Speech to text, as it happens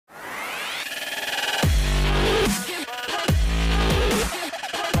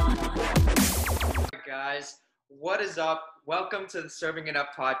What is up? Welcome to the Serving It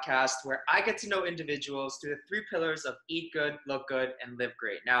Up podcast, where I get to know individuals through the three pillars of eat good, look good, and live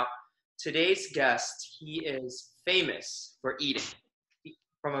great. Now, today's guest, he is famous for eating.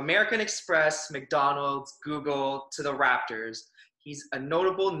 From American Express, McDonald's, Google, to the Raptors, he's a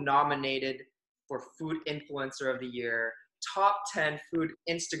notable nominated for Food Influencer of the Year, top 10 food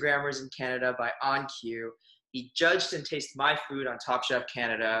Instagrammers in Canada by OnQ. He judged and tasted my food on Top Chef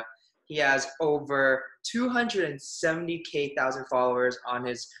Canada. He has over 270K thousand followers on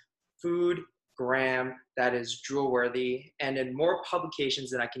his food gram that is drool worthy and in more publications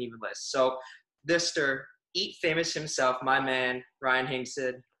than I can even list. So, Mr. Eat Famous himself, my man, Ryan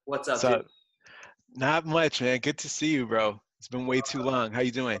Hinkson. What's up, dude? So, not much, man. Good to see you, bro. It's been way too long. How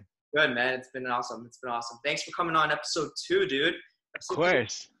you doing? Good, man. It's been awesome. It's been awesome. Thanks for coming on episode 2, dude. Of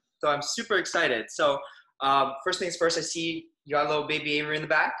course. So I'm super excited. So first things first, I see you got a little baby Avery in the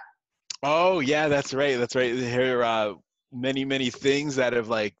back. Oh, yeah, that's right. That's right. There are many things that have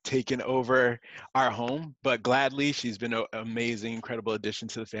like taken over our home, but gladly she's been an amazing, incredible addition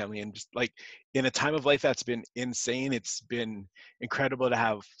to the family. And just like in a time of life that's been insane, it's been incredible to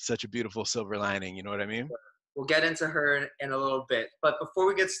have such a beautiful silver lining. You know what I mean? We'll get into her in a little bit. But before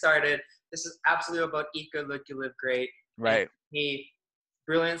we get started, this is absolutely about eat good, look good, live great. Right. And he,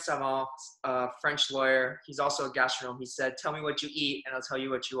 brilliant savant, French lawyer. He's also a gastronome. He said, "Tell me what you eat, and I'll tell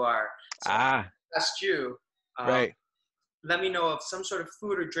you what you are." So I asked you. Right. Let me know of some sort of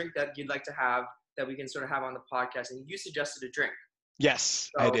food or drink that you'd like to have that we can sort of have on the podcast. And you suggested a drink.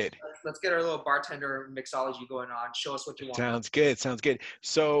 Yes, So I did. let's get our little bartender mixology going on. Show us what you want. Sounds good. Sounds good.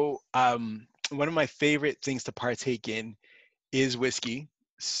 So, one of my favorite things to partake in is whiskey.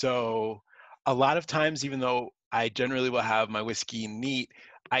 So, a lot of times, even though I generally will have my whiskey neat,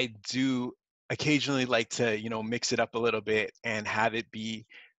 I do occasionally like to, mix it up a little bit and have it be,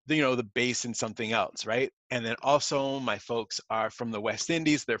 the base in something else, right? And then also, my folks are from the West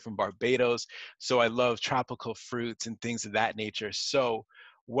Indies. They're from Barbados. So, I love tropical fruits and things of that nature. So,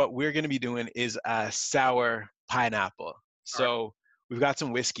 what we're going to be doing is a sour pineapple. All right. So, we've got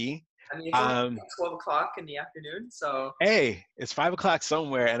some whiskey. I mean, it's only 12 o'clock in the afternoon, so. Hey, it's 5 o'clock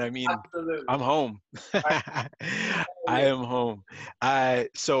somewhere, and I mean, Absolutely. I'm home. Right. I am home.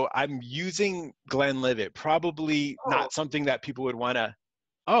 So I'm using Glenlivet. Probably not something that people would want to.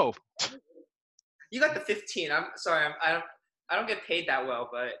 Oh, you got the 15. I'm sorry. I don't get paid that well,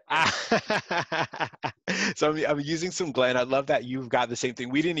 but. So I'm using some Glen. I love that you've got the same thing.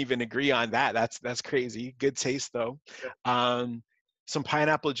 We didn't even agree on that. That's crazy. Good taste though. Some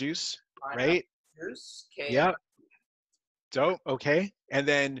pineapple juice, right? Juice. Okay. Yep. Dope. Okay. And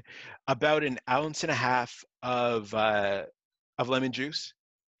then about an ounce and a half of lemon juice.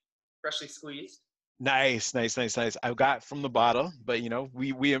 Freshly squeezed. Nice. I've got from the bottle, but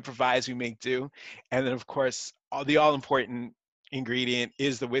we improvise, we make do. And then of course, the all important ingredient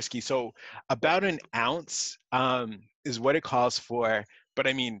is the whiskey. So about an ounce is what it calls for. But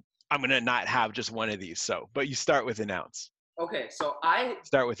I mean, I'm gonna not have just one of these. So, but you start with an ounce. Okay, so I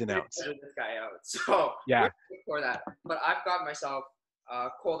start with an ounce. This guy out. So yeah, for that. But I've got myself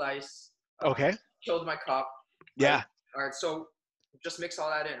cold ice. Okay. Chilled my cup. Yeah. Right? All right. So just mix all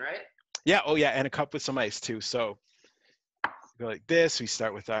that in, right? Yeah. Oh yeah, and a cup with some ice too. So go like this. We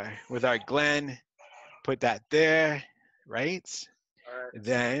start with our Glen. Put that there, right? All right.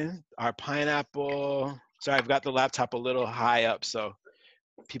 Then our pineapple. Sorry, I've got the laptop a little high up, so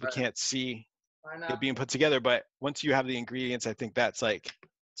people can't see it being put together. But once you have the ingredients, I think that's like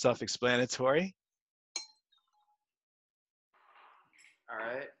self-explanatory. All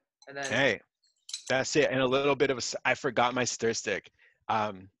right. And then. Hey, that's it. And a little bit of I forgot my stir stick.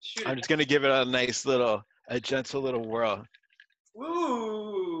 I'm just gonna give it a gentle little whirl.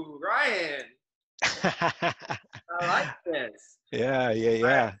 Woo, Ryan. I like this. Yeah.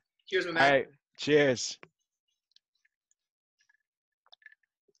 Right. Cheers, my man. All right, cheers.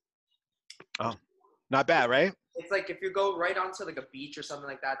 Oh, not bad, right? It's like if you go right onto like a beach or something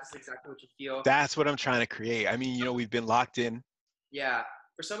like that, this is exactly what you feel. That's what I'm trying to create. I mean, we've been locked in. Yeah.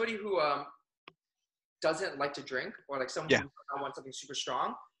 For somebody who doesn't like to drink, or like someone who wants something super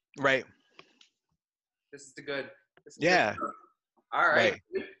strong. Right. This is the good. Yeah. Good. All right.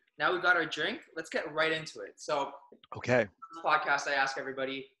 Now we've got our drink. Let's get right into it. So. Okay. This podcast, I ask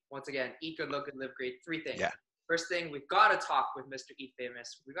everybody, once again, eat good, look good, live great. 3 things. Yeah. First thing, we've got to talk with Mr. Eat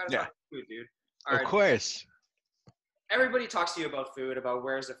Famous. We got to talk food, dude. All right. Of course. Everybody talks to you about food, about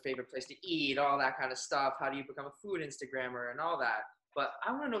where's their favorite place to eat, all that kind of stuff. How do you become a food Instagrammer and all that? But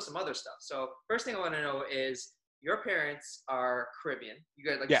I want to know some other stuff. So first thing I want to know is your parents are Caribbean. You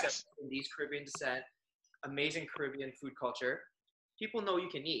guys, like you said, Indies, Caribbean descent, amazing Caribbean food culture. People know you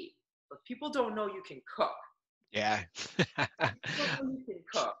can eat, but people don't know you can cook. Yeah. So you can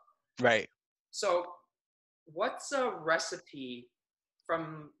cook. Right. So what's a recipe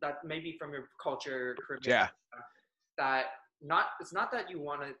from that maybe from your culture, Caribbean, Yeah. that not it's not that you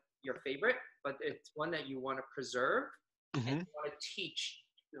want to your favorite, but it's one that you want to preserve and Hmm. you want to teach,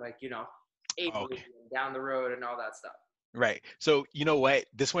 like, you know, Avery Okay. and down the road and all that stuff. Right. So you know what?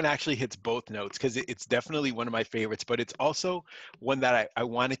 This one actually hits both notes because it's definitely one of my favorites, but it's also one that I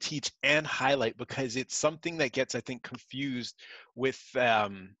want to teach and highlight because it's something that gets, I think, confused with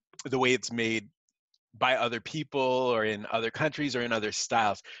the way it's made by other people or in other countries or in other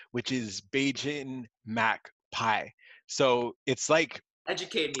styles, which is Baijan Mac Pie. So it's like,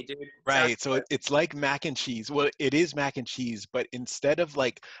 Educate me, dude. Sounds right. So good. it's like mac and cheese. Well, it is mac and cheese, but instead of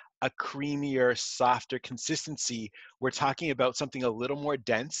like a creamier, softer consistency, we're talking about something a little more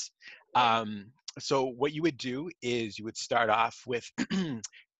dense. Okay. Um, so what you would do is you would start off with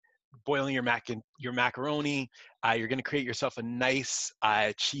boiling your macaroni. You're going to create yourself a nice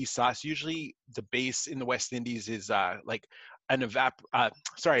cheese sauce. Usually, the base in the West Indies is like an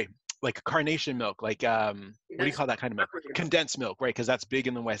sorry, like a carnation milk, like what do you That's call that kind of milk? separated milk. Condensed milk, right? Because that's big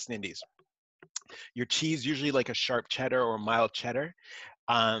in the West Indies. Your cheese, usually like a sharp cheddar or mild cheddar.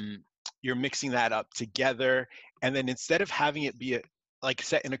 Um, you're mixing that up together, and then instead of having it be like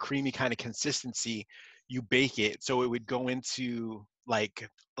set in a creamy kind of consistency, you bake it. So it would go into like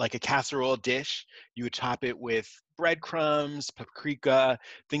a casserole dish. You would top it with breadcrumbs, paprika,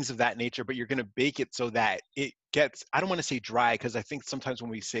 things of that nature, but you're going to bake it so that it gets, I don't want to say dry because I think sometimes when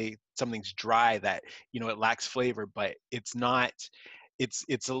we say something's dry that, it lacks flavor, but it's not.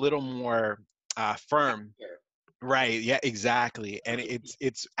 It's a little more firm. Here. Right. Yeah, exactly. And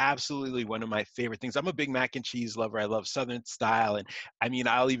it's absolutely one of my favorite things. I'm a big mac and cheese lover. I love Southern style. And I mean,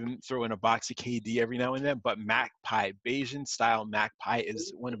 I'll even throw in a box of KD every now and then, but mac pie, Bayesian style mac pie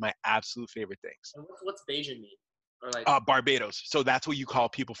is one of my absolute favorite things. And what's Baijan mean? Or like, Barbados. So that's what you call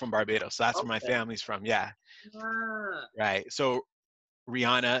people from Barbados. So that's where my okay. family's from. Yeah. Ah, Right. So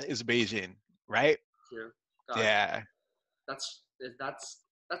Rihanna is Bayesian, right? true. Got it. Yeah. That's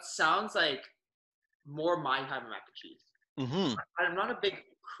that sounds like more my type of mac and cheese. Hmm. I'm not a big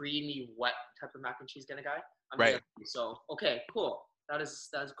creamy, wet type of mac and cheese kind of guy. I'm the Right. other way. So okay, cool. That is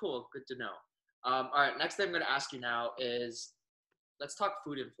cool. Good to know. All right, next thing I'm gonna ask you now is let's talk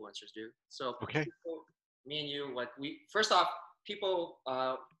food influencers, dude. So Okay. people, me and you, like we first off, people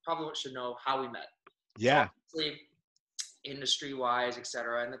probably should know how we met. So Yeah. obviously, industry wise,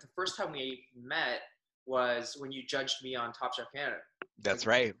 etc. And that the first time we met was when you judged me on Top Chef Canada. Like That's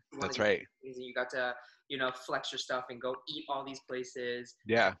right. you wanted That's to right. and you got to flex your stuff and go eat all these places.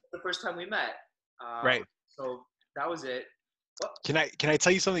 Yeah. The first time we met, Right. so that was it. What? Can I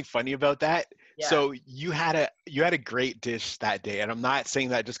tell you something funny about that? Yeah. So you had a great dish that day, and I'm not saying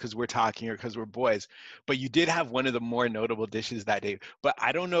that just because we're talking or because we're boys, but you did have one of the more notable dishes that day. But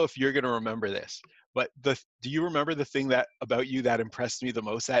I don't know if you're gonna remember this. But do you remember the thing that about you that impressed me the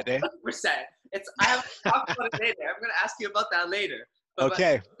most that day? 100%. It's I have to talk about it later. I'm gonna ask you about that later. But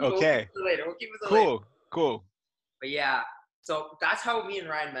Okay, we'll keep okay, it later. We'll keep it later. cool, cool. But yeah, so that's how me and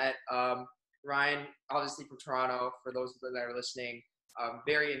Ryan met. Ryan, obviously from Toronto, for those that are listening,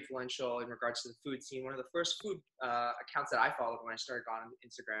 very influential in regards to the food scene. One of the first food accounts that I followed when I started on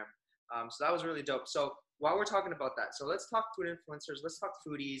Instagram. So that was really dope. So while we're talking about that, so let's talk food influencers. Let's talk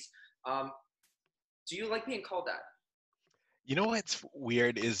foodies. Um, do you like being called that? You know what's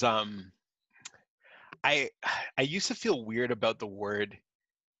weird is I I used to feel weird about the word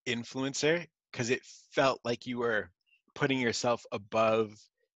influencer because it felt like you were putting yourself above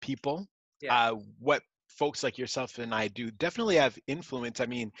people. Yeah, What folks like yourself and I do definitely have influence. I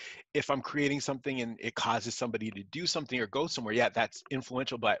mean, if I'm creating something and it causes somebody to do something or go somewhere, yeah, that's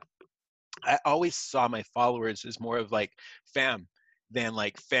influential. But I always saw my followers as more of like fam than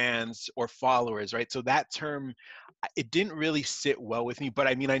like fans or followers, right? So that term, it didn't really sit well with me, but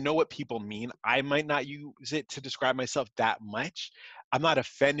I mean, I know what people mean. I might not use it to describe myself that much. I'm not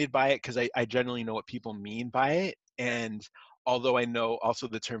offended by it because I generally know what people mean by it. And although I know also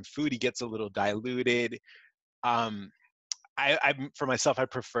the term foodie gets a little diluted, um, for myself, I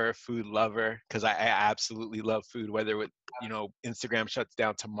prefer food lover because I absolutely love food. Whether Instagram shuts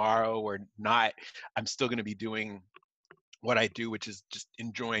down tomorrow or not, I'm still going to be doing what I do, which is just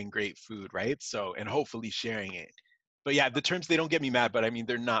enjoying great food, right? So and hopefully sharing it. But yeah, the terms they don't get me mad, but I mean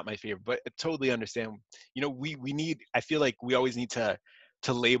they're not my favorite. But I totally understand. We need. I feel like we always need to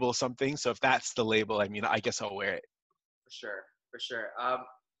label something. So if that's the label, I mean, I guess I'll wear it. for sure, for sure.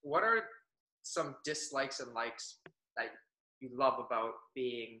 What are some dislikes and likes that you love about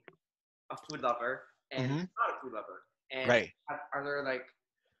being a food lover and Hmm. not a food lover? And Right. are there like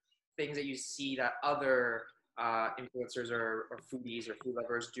things that you see that other influencers or foodies or food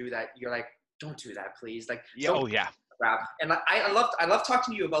lovers do that you're like, don't do that, please. Like, Yeah. don't Oh yeah. crap. And like, I love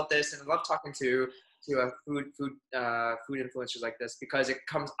talking to you about this, and I love talking to food influencers like this because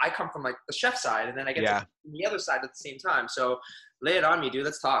I come from like the chef side, and then I get to Yeah. the other side at the same time. So lay it on me, dude.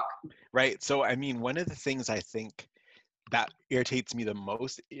 Let's talk. Right. So I mean, one of the things I think that irritates me the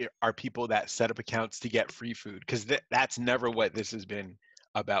most are people that set up accounts to get free food, because that's never what this has been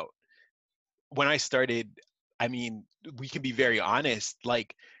about. When I started, I mean, we can be very honest,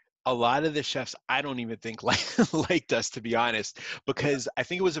 like a lot of the chefs I don't even think like liked us, to be honest, Yeah, because I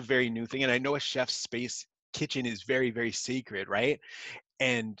think it was a very new thing. And I know a chef's space kitchen is very, very sacred, right?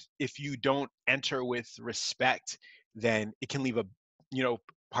 And if you don't enter with respect, then it can leave a, you know,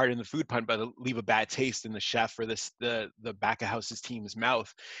 pardon the food pun, but leave a bad taste in the chef or the back of house's team's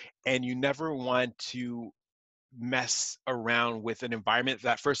mouth. And you never want to mess around with an environment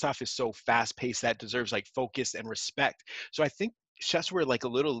that first off is so fast paced that deserves like focus and respect. So I think chefs were like a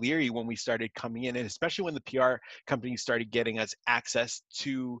little leery when we started coming in, and especially when the PR companies started getting us access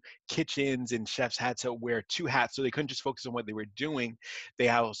to kitchens, and chefs had to wear two hats, so they couldn't just focus on what they were doing. They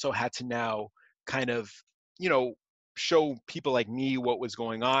also had to now kind of, you know, show people like me what was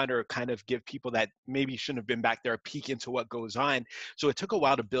going on, or kind of give people that maybe shouldn't have been back there a peek into what goes on. So it took a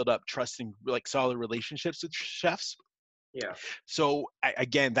while to build up trust and like solid relationships with chefs. yeah, So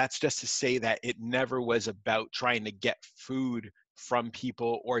again, that's just to say that it never was about trying to get food from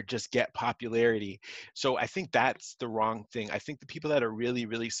people or just get popularity. So I think that's the wrong thing. I think the people that are really,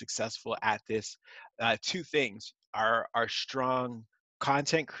 really successful at this, two things are strong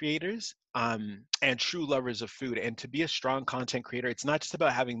content creators, and true lovers of food. And to be a strong content creator, it's not just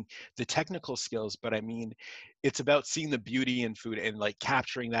about having the technical skills, but I mean, it's about seeing the beauty in food and like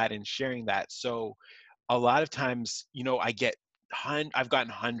capturing that and sharing that. So a lot of times, you know, I've gotten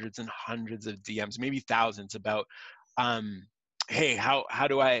hundreds and hundreds of DMs, maybe thousands, about, um, hey, how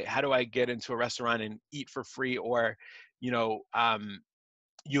do I get into a restaurant and eat for free? Or, you know,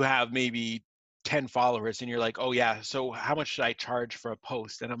 you have maybe 10 followers and you're like, oh yeah, so how much should I charge for a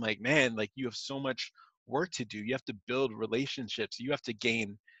post? And I'm like, man, like you have so much work to do. You have to build relationships. You have to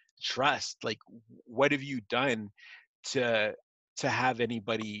gain trust. Like, what have you done to have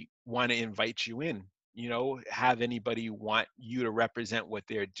anybody want to invite you in, you know, have anybody want you to represent what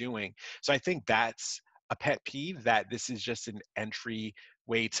they're doing? So I think that's a pet peeve, that this is just an entry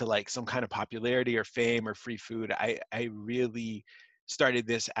way to like some kind of popularity or fame or free food. I really started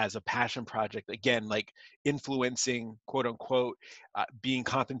this as a passion project, again, like influencing, quote unquote, being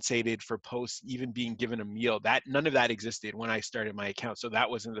compensated for posts, even being given a meal. That none of that existed when I started my account, so that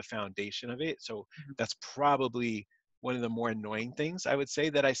wasn't the foundation of it. So that's probably one of the more annoying things I would say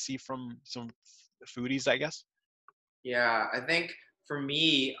that I see from some foodies, I guess. yeah. I think for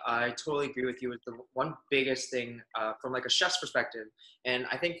me, I totally agree with you. With the one biggest thing from like a chef's perspective, and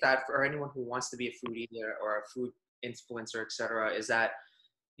I think that for anyone who wants to be a foodie or a food influencer, etc., is that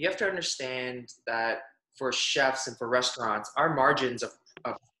you have to understand that for chefs and for restaurants, our margins of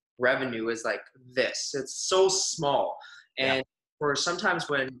revenue is like this. It's so small. Yeah. And for sometimes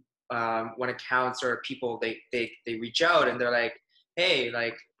when accounts or people they reach out and they're like, hey,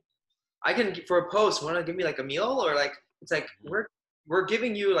 like I can for a post, want to give me like a meal or like it's like Mhm. we're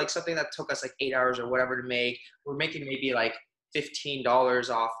giving you like something that took us like 8 hours or whatever to make. We're making maybe like $15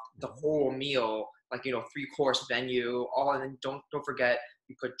 off the whole meal, like you know, 3 course menu, all and then don't forget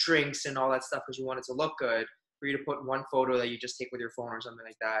you put drinks and all that stuff because you want it to look good. For you to put one photo that you just take with your phone or something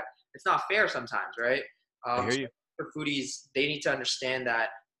like that, it's not fair sometimes, right? I hear So you. for foodies, they need to understand that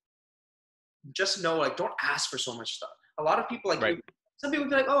just know like don't ask for so much stuff. A lot of people like Right. some people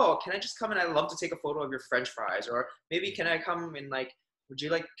be like, oh, can I just come and I love to take a photo of your French fries, or maybe can I come and like would you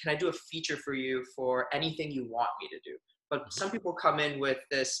like can I do a feature for you for anything you want me to do? But Mhm. some people come in with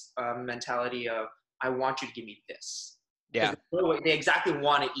this mentality of I want you to give me this because Yeah. they exactly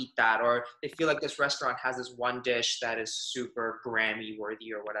want to eat that, or they feel like this restaurant has this one dish that is super Grammy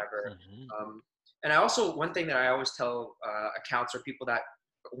worthy or whatever. Mhm. Um, and I also one thing that I always tell accounts or people that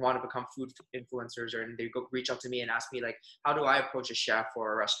want to become food influencers or and they go reach out to me and ask me like how do I approach a chef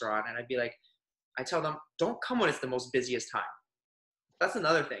or a restaurant, and I'd be like I tell them don't come when it's the most busiest time. That's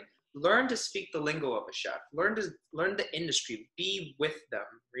another thing. Learn to speak the lingo of a chef, learn the industry, be with them,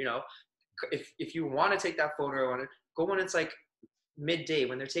 you know. If you want to take that photo on it, go when it's like midday,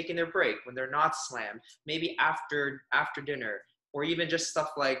 when they're taking their break, when they're not slammed, maybe after dinner, or even just stuff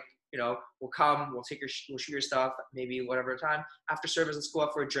like you know we'll take we'll shoot your stuff maybe whatever time after service, let's go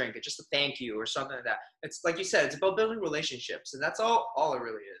out for a drink. It's just a thank you or something like that. It's like you said, it's about building relationships, and that's all it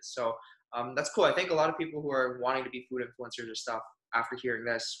really is. So that's cool. I think a lot of people who are wanting to be food influencers or stuff after hearing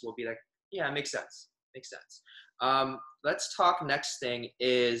this will be like, yeah, it makes sense. Makes sense. Let's talk. Next thing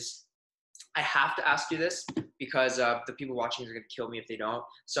is, I have to ask you this because the people watching are gonna kill me if they don't.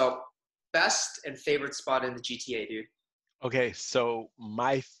 So, best and favorite spot in the GTA, dude. Okay, so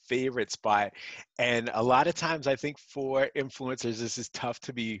my favorite spot, and a lot of times I think for influencers, this is tough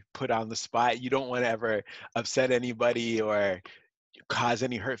to be put on the spot. You don't want to ever upset anybody or cause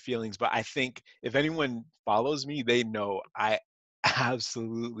any hurt feelings, but I think if anyone follows me, they know I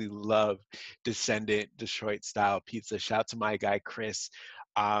absolutely love Descendant Detroit style pizza. Shout out to my guy Chris.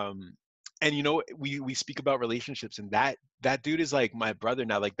 Um, and you know, we speak about relationships, and that dude is like my brother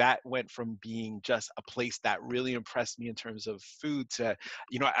now. Like that went from being just a place that really impressed me in terms of food to,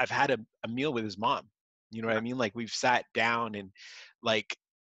 you know, I've had a meal with his mom. You know what I mean? Like we've sat down and like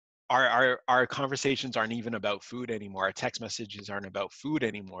our conversations aren't even about food anymore. Our text messages aren't about food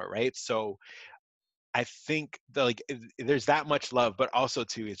anymore, right? So I think like there's that much love, but also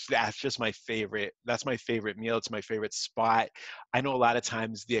too, that's just my favorite. That's my favorite meal. It's my favorite spot. I know a lot of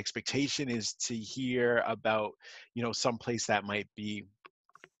times the expectation is to hear about, you know, some place that might be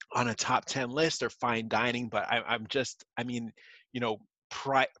on a top 10 list or fine dining, but I'm just, I mean, you know,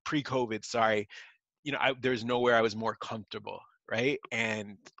 pre-COVID, sorry, you know, there's nowhere I was more comfortable, right?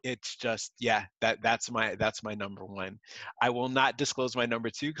 And it's just, yeah, that's my number one. I will not disclose my number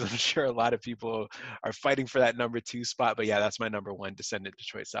two because I'm sure a lot of people are fighting for that number two spot. But yeah, that's my number one, Descendant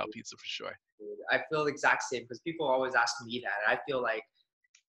Detroit style pizza for sure. I feel the exact same because people always ask me that, and I feel like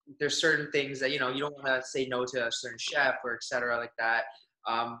there's certain things that you don't want to say no to a certain chef or etc. like that.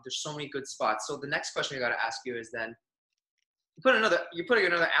 There's so many good spots. So the next question I got to ask you is then you're putting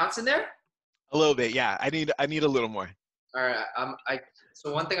another ounce in there. A little bit, yeah. I need a little more. All right.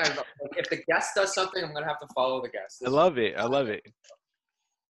 So one thing like, if the guest does something, I'm gonna have to follow the guest. I love it. I love it.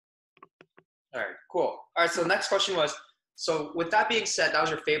 All right. Cool. All right. So the next question was. So with that being said, that was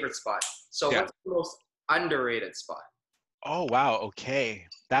your favorite spot. So Yeah. what's the most underrated spot? Oh wow. Okay.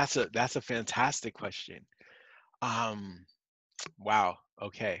 That's a fantastic question. Um. Wow.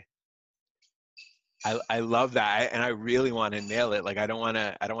 Okay. I love that, and I really want to nail it. Like I don't want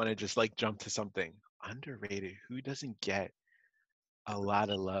to just like jump to something underrated. Who doesn't get a lot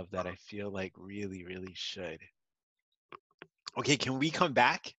of love that I feel like really really should? Okay, can we come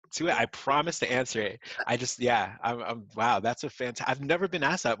back to it? I promise to answer it. I just yeah, I'm wow, that's a fantastic. I've never been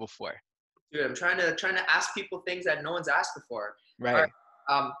asked that before. Dude, I'm trying to ask people things that no one's asked before. All right.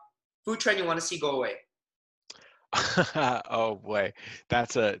 Right. Food trend you want to see go away? Oh boy,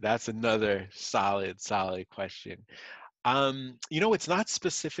 that's another solid question. You know, it's not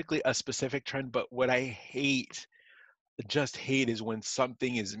specifically a specific trend, but what I just hate is when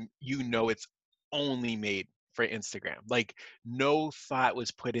something is, you know, it's only made for Instagram. Like no thought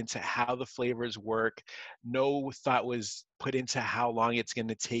was put into how the flavors work. No thought was put into how long it's going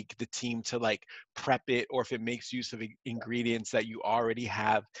to take the team to like prep it, or if it makes use of ingredients that you already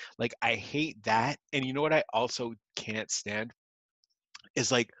have. Like I hate that. And you know what I also can't stand is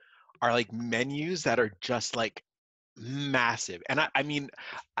like are like menus that are just like massive. And I mean,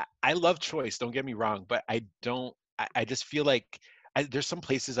 I love choice, don't get me wrong, but I don't, I just feel like there's some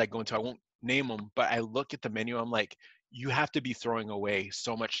places I go into, I won't name them, but I look at the menu, I'm like, you have to be throwing away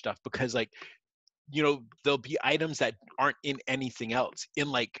so much stuff because like, you know, there'll be items that aren't in anything else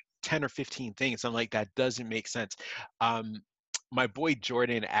in like 10 or 15 things. I'm like, that doesn't make sense. Um, my boy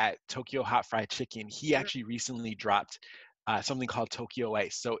Jordan at Tokyo Hot Fried Chicken, he actually recently dropped something called Tokyo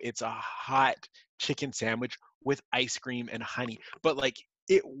Ice. So it's a hot chicken sandwich with ice cream and honey, but like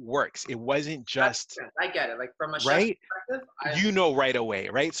it works. It wasn't just I get it. Like from a chef's right. perspective, You know right away,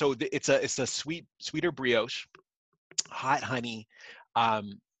 right? So it's a sweeter brioche, hot honey,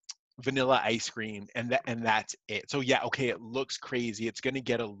 um, vanilla ice cream, and that's it. So yeah, okay, it looks crazy. It's gonna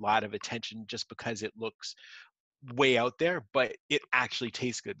get a lot of attention just because it looks way out there, but it actually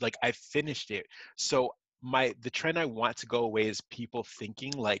tastes good. Like I finished it. So the trend I want to go away is people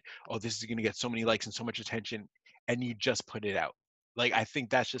thinking like, oh, this is gonna get so many likes and so much attention, and you just put it out. Like I think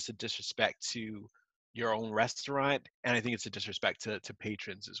that's just a disrespect to your own restaurant, and I think it's a disrespect to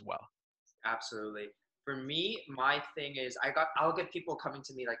patrons as well. absolutely. For me, my thing is I'll get people coming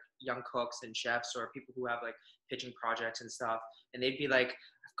to me like young cooks and chefs or people who have like pitching projects and stuff, and they'd be like,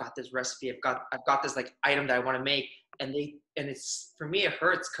 I've got this recipe, I've got this like item that I want to make, and it's for me it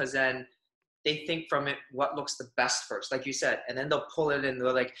hurts because then they think from it what looks the best first, like you said, and then they'll pull it and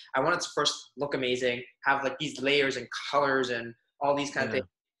they're like, I want it to first look amazing, have like these layers and colors and all these kind of Yeah. things.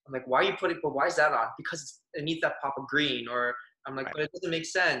 I'm like, why are you putting? But why is that on? Because it needs that pop of green, or I'm like, Right. but it doesn't make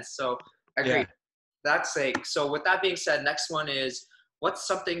sense. So I agree. Yeah. That's like, so with that being said, next one is, what's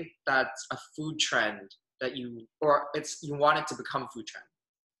something that's a food trend that you want it to become a food trend?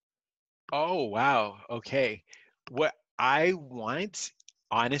 Oh, wow. Okay. What I want,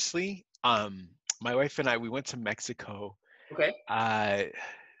 honestly, my wife and I, we went to Mexico Okay. uh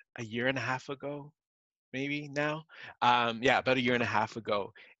a year and a half ago, maybe now. Yeah, about a year and a half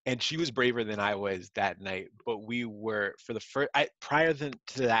ago. And she was braver than I was that night. But we were for the first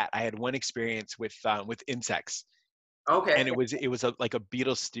to that, I had one experience with insects. Okay. And it was like a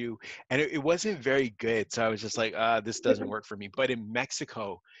beetle stew, and it wasn't very good. So I was just like, this doesn't work for me. But in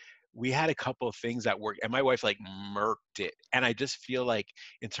Mexico, we had a couple of things that worked, and my wife like murked it. And I just feel like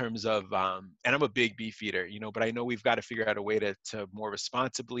in terms of and I'm a big beef eater, but I know we've got to figure out a way to more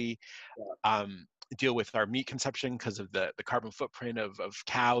responsibly Yeah. um, deal with our meat consumption because of the carbon footprint of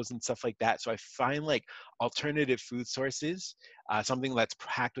cows and stuff like that. So I find like alternative food sources, something that's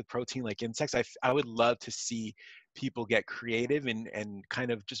packed with protein like insects. I would love to see people get creative and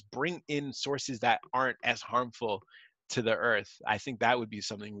kind of just bring in sources that aren't as harmful to the earth. I think that would be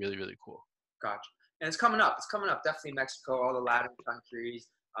something really, really cool. Gotcha. And it's coming up. It's coming up. Definitely Mexico, all the Latin countries.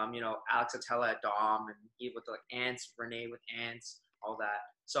 Alex Atala at Dom, and he with like ants, Renee with ants, all that.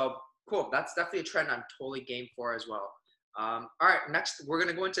 So cool. That's definitely a trend I'm totally game for as well. All right, next we're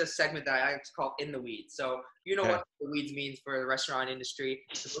gonna go into a segment that I like to call "In the Weeds." So you know Okay. what the weeds means for the restaurant industry.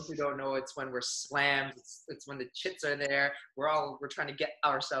 For those who don't know, it's when we're slammed. It's when the chits are there. We're trying to get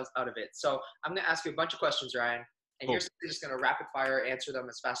ourselves out of it. So I'm gonna ask you a bunch of questions, Ryan, and you're Cool. simply just gonna rapid fire answer them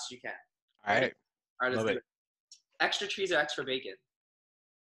as fast as you can. All Ready? right. All right, let's Love do it. it. Extra cheese or extra bacon?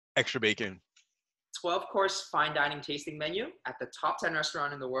 Extra bacon. 12-course fine dining tasting menu at the top 10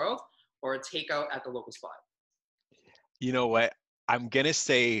 restaurant in the world, or a takeout at the local spot? You know what? I'm gonna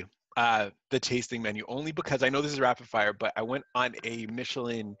say the tasting menu only because I know this is rapid fire, but I went on a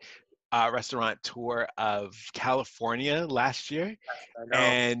Michelin restaurant tour of California last year, I know.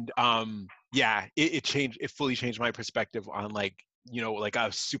 and yeah, it fully changed my perspective on like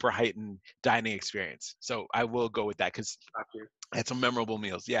a super heightened dining experience. So I will go with that because Got you. I had some memorable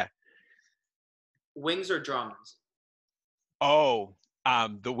meals. Yeah. Wings or drums? Oh,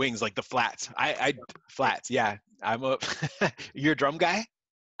 the wings, like the flats. I flats. Yeah, I'm a. You're a drum guy.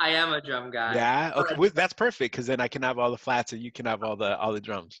 I am a drum guy. Yeah. All Okay. right. That's perfect because then I can have all the flats and you can have all the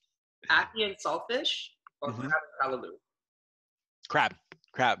drums. Ackee and saltfish or Hmm. crab and kalaloo? Crab,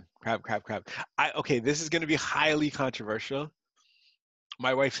 crab. Okay. This is going to be highly controversial.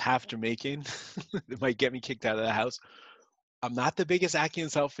 My wife's half Jamaican. It might get me kicked out of the house. I'm not the biggest ackee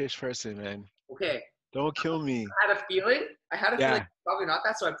and saltfish person, man. Okay. Don't kill me. I had a feeling. Yeah. Probably not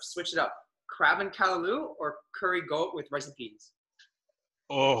that, so I switched it up. Crab and kalaloo or curry goat with rice and peas?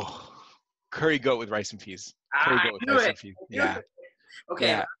 Oh, curry goat with rice and peas. Curry I goat with knew rice it. and peas. I knew Yeah. it. Okay,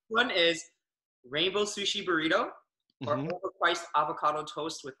 Yeah. last one is rainbow sushi burrito or Hmm. overpriced avocado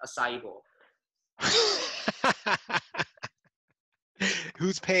toast with acai bowl.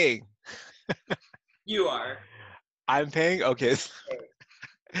 Who's paying? You are. I'm paying? Okay. Okay.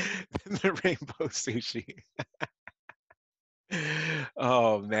 The rainbow sushi.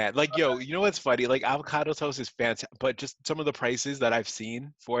 Oh man. Like yo, you know what's funny? Like avocado toast is fantastic, but just some of the prices that I've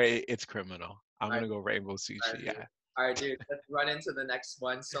seen for it, it's criminal. I'm All right, gonna go rainbow all right, sushi. dude. Yeah. All right, dude. Let's run into the next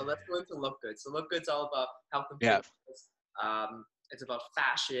one. So let's go into look good. So look good's all about health and Yeah. fitness. It's about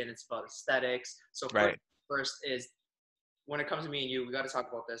fashion. It's about aesthetics. So Right. first is when it comes to me and you, we got to talk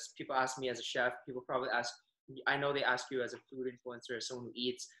about this. People ask me as a chef. People probably ask. I know they ask you as a food influencer, as someone who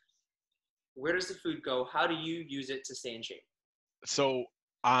eats. Where does the food go? How do you use it to stay in shape? So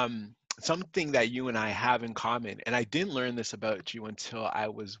something that you and I have in common, and I didn't learn this about you until I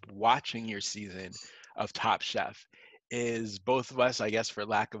was watching your season of Top Chef, is both of us, I guess for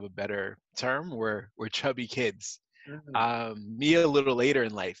lack of a better term, we're chubby kids. Mm-hmm. Me a little later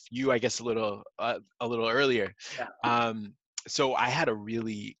in life, you I guess a little earlier. Yeah. Um, so I had a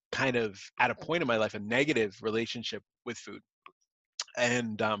really kind of at a point in my life a negative relationship with food.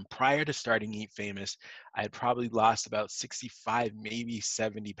 And prior to starting Eat Famous, I had probably lost about 65, maybe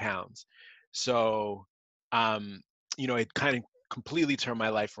 70 pounds. So, um, it kind of completely turned my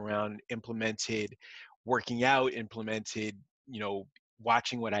life around, implemented working out, implemented,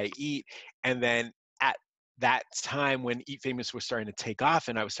 watching what I eat. And then at that time when Eat Famous was starting to take off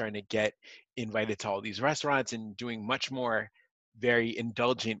and I was starting to get invited to all these restaurants and doing much more very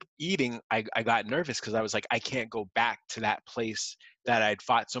indulgent eating, I got nervous because I was like, I can't go back to that place that I'd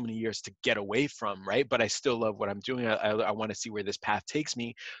fought so many years to get away from, right? But I still love what I'm doing. I want to see where this path takes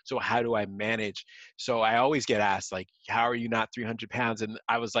me. So how do I manage? So I always get asked, like, how are you not 300 pounds? And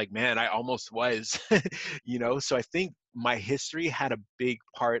I was like, man, I almost was, So I think my history had a big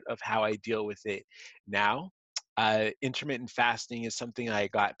part of how I deal with it now. Intermittent fasting is something I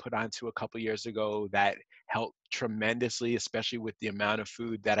got put onto a couple years ago that helped tremendously, especially with the amount of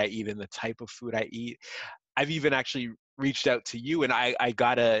food that I eat and the type of food I eat. I've even actually reached out to you, and I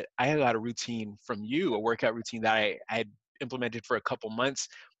got a routine from you, a workout routine that I had implemented for a couple months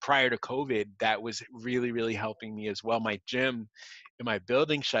prior to COVID that was really, really helping me as well. My gym in my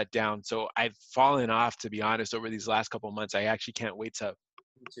building shut down, so I've fallen off, to be honest, over these last couple months. I actually can't wait to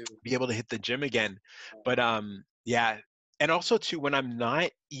To be able to hit the gym again. But yeah. And also too, when I'm not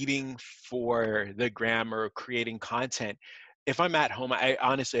eating for the gram or creating content, if I'm at home, I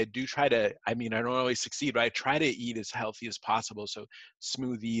honestly I do try to, I mean, I don't always succeed, but I try to eat as healthy as possible. So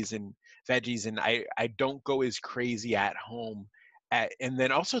smoothies and veggies, and I don't go as crazy at home. And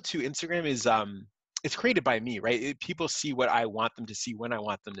then also too, Instagram is it's created by me, right? People see what I want them to see when I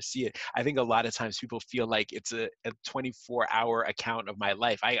want them to see it. I think a lot of times people feel like it's a 24-hour account of my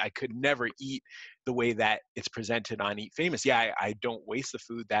life. I could never eat the way that it's presented on Eat Famous. Yeah, I don't waste the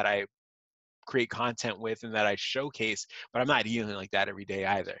food that I create content with and that I showcase, but I'm not eating like that every day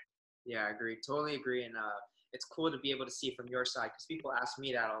either. Yeah, I agree. Totally agree. And it's cool to be able to see it from your side because people ask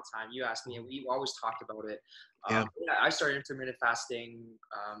me that all the time. You ask me, and we always talked about it. Yeah, Yeah, I started intermittent fasting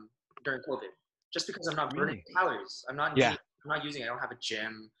during COVID just because I'm not burning really. calories. I'm not Yeah. needing, I'm not using, I don't have a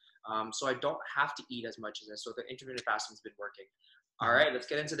gym. So I don't have to eat as much as this. So the intermittent fasting has been working. All Mhm. right, let's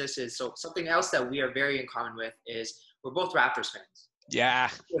get into this. So something else that we are very in common with is we're both Raptors fans. Yeah.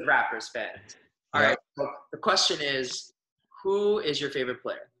 We're Raptors fans. All right. Yep. So the question is, who is your favorite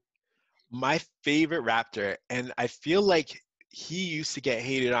player? My favorite Raptor, and I feel like he used to get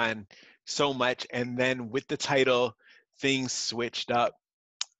hated on so much, and then with the title, things switched up,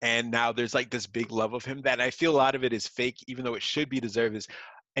 and now there's like this big love of him that I feel a lot of it is fake, even though it should be deserved. Is,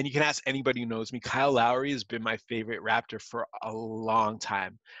 and you can ask anybody who knows me, Kyle Lowry has been my favorite Raptor for a long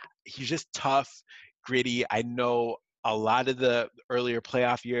time. He's just tough, gritty. I know a lot of the earlier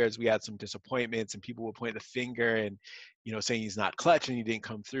playoff years we had some disappointments and people would point the finger and saying he's not clutch and he didn't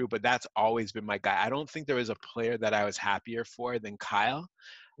come through, but that's always been my guy. I don't think there was a player that I was happier for than Kyle.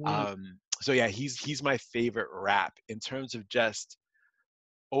 Mm, So yeah, he's my favorite Rap in terms of just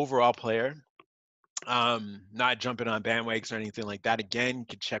overall player. Not jumping on bandwagons or anything like that. Again, you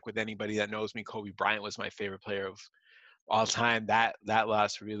could check with anybody that knows me. Kobe Bryant was my favorite player of all time. That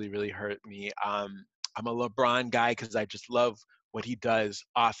loss really, really hurt me. I'm a LeBron guy because I just love what he does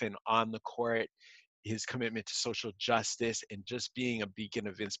off and on the court, his commitment to social justice and just being a beacon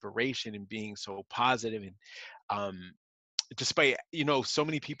of inspiration and being so positive. And um, despite so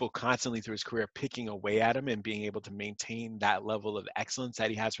many people constantly through his career picking away at him and being able to maintain that level of excellence that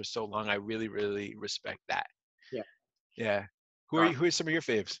he has for so long, I really, really respect that. yeah. Yeah. Who are Uh, you? Who are some of your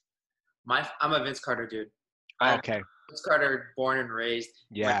faves? I'm a Vince Carter dude. Oh, I'm okay. Vince Carter, born and raised.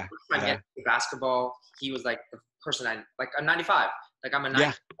 My Yeah. first time Yeah. getting into basketball, he was like the person I like. I'm 95. Like I'm a Yeah.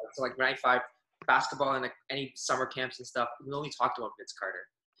 95. So like 95 basketball and like any summer camps and stuff. We only talked about Vince Carter,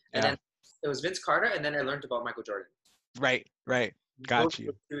 and Yeah. then it was Vince Carter, and then I learned about Michael Jordan. Right. Right. Those, Got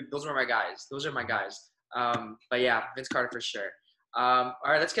you. those were my guys. Those are my Mhm. guys. But yeah, Vince Carter for sure. All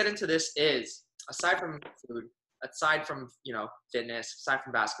right, let's get into this. Is aside from food, aside from fitness, aside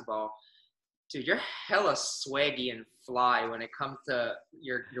from basketball, dude, you're hella swaggy and fly when it comes to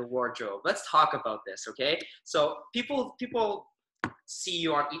your wardrobe. Let's talk about this, okay? So people see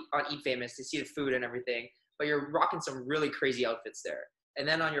you on Eat Famous, they see the food and everything, but you're rocking some really crazy outfits there. And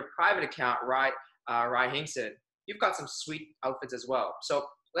then on your private account, Hinkson, you've got some sweet outfits as well. So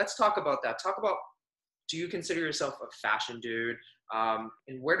let's talk about that. Talk about, do you consider yourself a fashion dude? And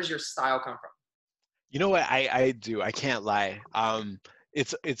where does your style come from? You know what? I do. I can't lie.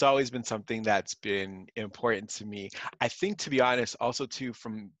 It's always been something that's been important to me. I think, to be honest, also too,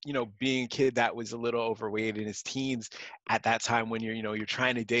 from being a kid that was a little overweight in his teens at that time when you're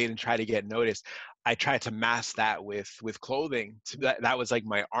trying to date and try to get noticed. I tried to mask that with clothing. That was like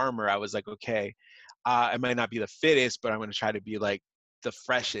my armor. I was like, okay, I might not be the fittest, but I'm going to try to be like the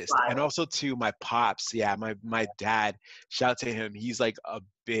freshest. And Style. also to my pops, yeah, my dad, shout out to him. He's like a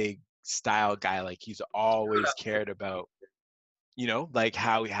big style guy. Like he's always cared about like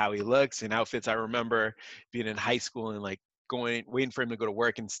how he looks and outfits. I remember being in high school and like going waiting for him to go to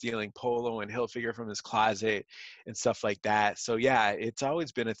work and stealing Polo and Hilfiger from his closet and stuff like that. So yeah, it's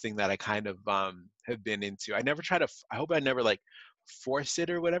always been a thing that I kind of have been into. I never try to I hope I never like force it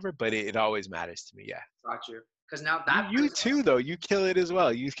or whatever, but it always matters to me. Yeah. Got you. Because now You that you brings too though. You kill it as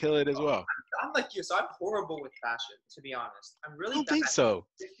well. You kill it as well. I'm like you, so I'm horrible with fashion, to be honest. I'm I really don't bad. think so.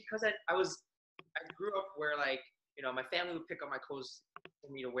 It's because I grew up where like, my family would pick up my clothes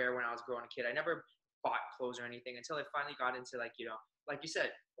for me to wear when I was growing a kid. I never bought clothes or anything until I finally got into like, like you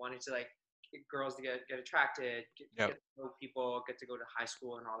said, wanted to like girls to get attracted, Yep. get to know people, get to go to high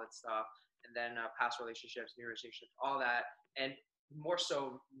school and all that stuff, and then past relationships, new relationships, all that. And more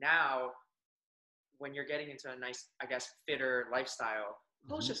so now, when you're getting into a nice, I guess, fitter lifestyle,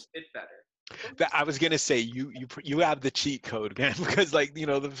 clothes Mhm. just fit better. Clothes That just I was gonna say you have the cheat code, man, because like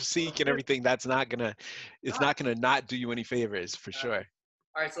the physique and everything, that's not gonna it's not. not gonna not do you any favors for sure.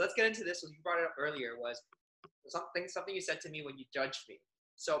 All right, so let's get into this. What you brought it up earlier was something you said to me when you judged me.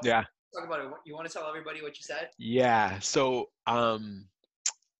 So Yeah. talk about it. You want to tell everybody what you said? Yeah. So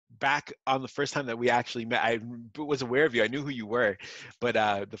back on the first time that we actually met, I was aware of you. I knew who you were, but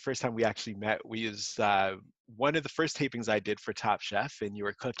the first time we actually met, we was one of the first tapings I did for Top Chef, and you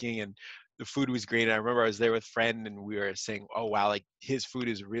were cooking, and the food was great. And I remember I was there with a friend, and we were saying, "Oh wow, like his food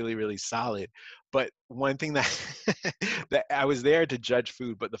is really, really solid." But one thing that that I was there to judge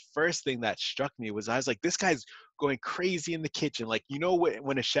food, but the first thing that struck me was I was like, "This guy's going crazy in the kitchen." Like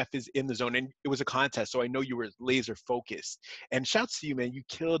when a chef is in the zone, and it was a contest, so I know you were laser focused. And shouts to you, man. You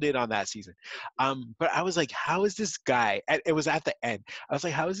killed it on that season. But I was like, how is this guy? It was at the end. I was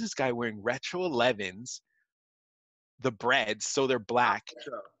like, how is this guy wearing retro 11s, the breads, so they're black?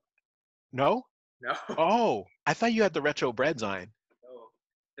 Retro. No? No, Oh, I thought you had the retro breads on. no,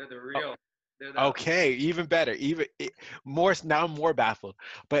 they're the Oh, real. They're the okay, even better. More now, I'm more baffled.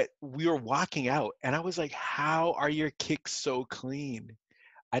 But we were walking out, and I was like, how are your kicks so clean?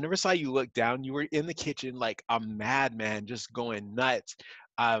 I never saw you look down. You were in the kitchen like a madman, just going nuts.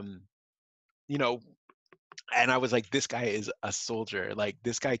 Um, you know, and I was like, this guy is a soldier. Like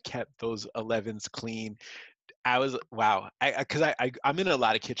this guy kept those 11s clean. I was wow. Because I'm in a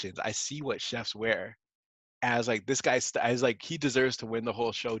lot of kitchens. I see what chefs wear. And I was like, this guy's. I was like, he deserves to win the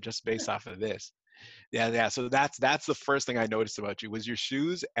whole show just based off of this. Yeah, yeah. So that's the first thing I noticed about you was your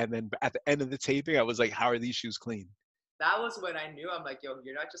shoes. And then at the end of the taping, I was like, how are these shoes clean? that was when I knew. I'm like, yo,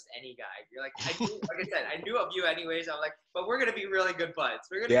 you're not just any guy. You're like, I knew, like I said, I knew of you anyways. I'm like, but we're gonna be really good buds.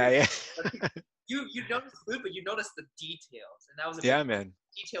 We're gonna be. Yeah, yeah, You notice food, but you notice the details, and that was a big yeah, man.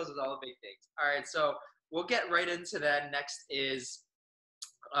 details is all the big things. All right, so we'll get right into that. Next is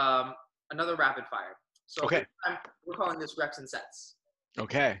another rapid fire. So this Okay, time we're calling this reps and sets.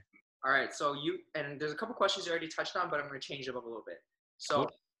 okay, All right, so there's a couple questions you already touched on, but I'm going to change them up a little bit. So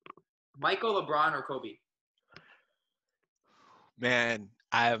cool, Michael, LeBron, or Kobe? man.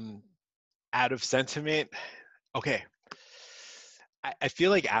 I'm out of sentiment. Okay, I feel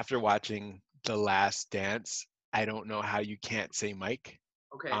like after watching The Last Dance, I don't know how you can't say Mike.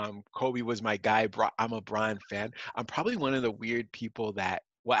 Okay, Kobe was my guy. I'm a Bron fan. I'm probably one of the weird people that.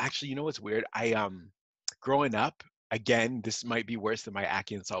 Well, actually, you know what's weird? Growing up, again, this might be worse than my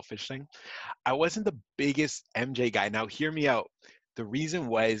acting and selfish thing. I wasn't the biggest MJ guy. Now, hear me out. The reason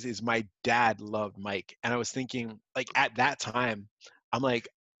was is my dad loved Mike, and I was thinking like at that time, I'm like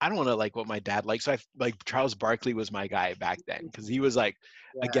I don't want to like what my dad likes. So I like Charles Barkley was my guy back then because he was like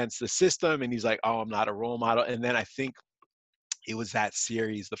yeah, against the system, and he's like, oh, I'm not a role model. And then I think it was that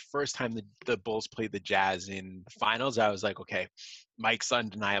series, the first time the Bulls played the Jazz in the finals. I was like, okay, Mike's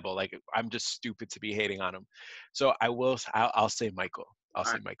undeniable. Like I'm just stupid to be hating on him. So I'll say Michael. I'll all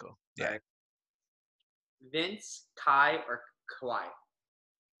say right, Michael. all Yeah. right. Vince, Kai, or Kawhi?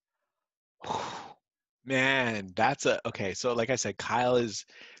 Man, that's a okay. So like I said, Kyle has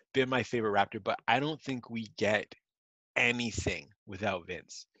been my favorite Raptor, but I don't think we get anything without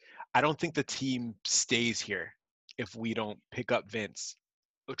Vince. I don't think the team stays here if we don't pick up Vince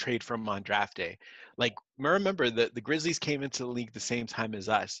or trade from him on draft day. Like remember the Grizzlies came into the league the same time as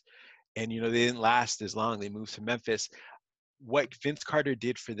us, and they didn't last as long. They moved to Memphis. What Vince Carter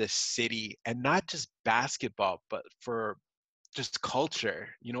did for this city, and not just basketball, but for just culture,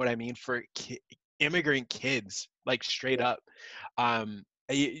 you know what I mean, for immigrant kids, like straight Yeah, up.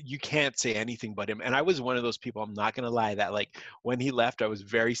 You can't say anything but him, and I was one of those people, I'm not gonna lie, that like when he left I was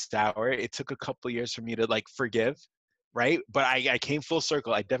very sour. It took a couple of years for me to like forgive, right? But I came full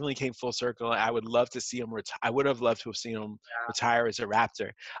circle. I definitely came full circle. I would love to see him I would have loved to have seen him yeah. retire as a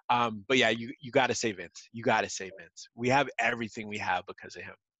Raptor. But yeah, you got to say Vince. You got to say Vince. We have everything we have because of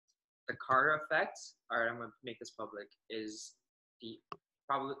him. The Carter effect. All right, I'm gonna make this public. The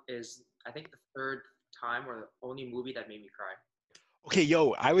probably is I think the third time or the only movie that made me cry. Okay,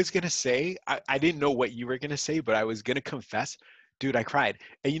 yo, I was gonna say, I didn't know what you were gonna say, but I was gonna confess, dude, I cried.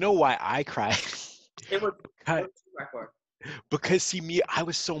 And you know why I cried? It was Cut. what was my fault. Because see me, I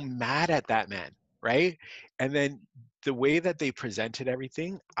was so mad at that man, right? And then the way that they presented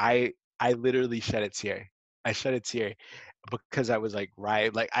everything, I literally shed a tear. I shed a tear because I was like,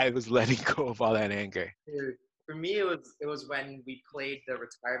 right, like I was letting go of all that anger. Dude, For me, it was when we played the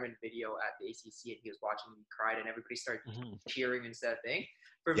retirement video at the ACC and he was watching me cried and everybody started Hmm. cheering instead of thing.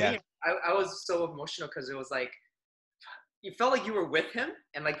 For Yeah, me, I was so emotional because it was like you felt like you were with him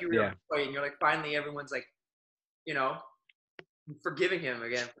and like you were yeah. and you're like finally everyone's like you know forgiving him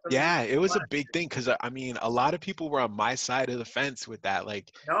again. For some reason, Yeah, it was a big thing because I mean, a lot of people were on my side of the fence with that.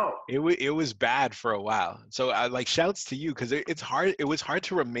 Like, no, it was bad for a while. So I like shouts to you because it's hard. It was hard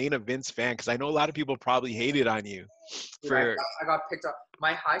to remain a Vince fan because I know a lot of people probably hated on you dude, I, for. I got picked up.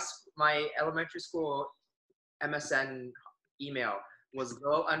 My elementary school MSN email was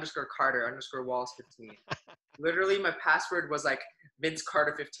Lo_Carter_Wallace 15. Literally, my password was like Vince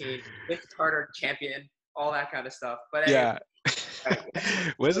Carter 15, Vince Carter champion, all that kind of stuff. But anyway, Yeah.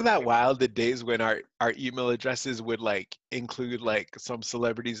 right, Wasn't that wild the days when our email addresses would like include like some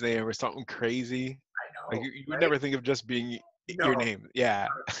celebrity's name or something crazy? I Like know, you would right? never think of just being your No. name. Yeah.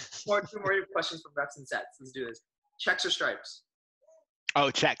 Two more questions from Reps and Sets. Let's do this. Checks or stripes? Oh,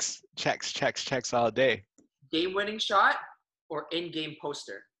 checks, checks, checks, checks all day. Game-winning shot or in-game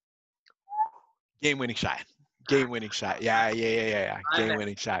poster? Game winning shot. Ah, Game winning shot. Yeah, yeah, yeah, yeah, yeah. I Game meant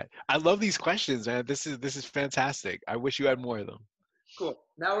winning shot. I love these questions, man. This is fantastic. I wish you had more of them. cool.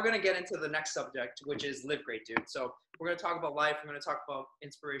 Now we're gonna get into the next subject, which is live great, dude. So we're gonna talk about life. We're gonna talk about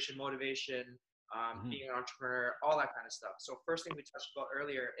inspiration, motivation, Mhm. being an entrepreneur, all that kind of stuff. So first thing we touched about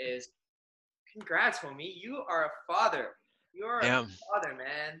earlier is congrats, homie. You are a father. You're a Damn. father,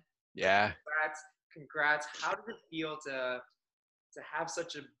 man. Yeah. Congrats, congrats. How does it feel to have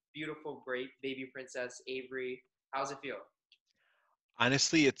such a beautiful, great baby princess, Avery? How's it feel?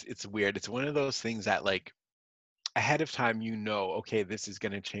 Honestly, it's weird. It's one of those things that like ahead of time okay, this is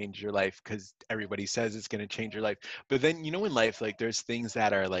going to change your life because everybody says it's going to change your life. But then in life like there's things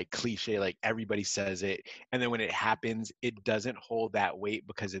that are like cliche, like everybody says it, and then when it happens it doesn't hold that weight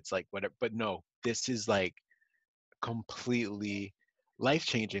because it's like whatever. But no, this is like completely life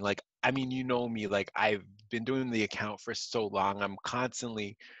changing. Like, I mean, me, like I've been doing the account for so long. I'm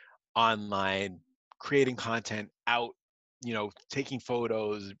constantly online creating content out, taking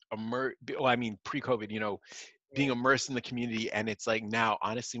photos, well, I mean, pre-COVID, being Yeah. immersed in the community. And it's like now,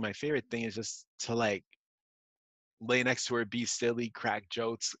 honestly, my favorite thing is just to like lay next to her, be silly, crack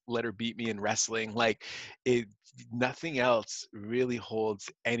jokes, let her beat me in wrestling. Like it, nothing else really holds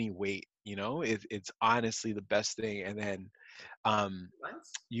any weight. It's honestly the best thing. And then um, 2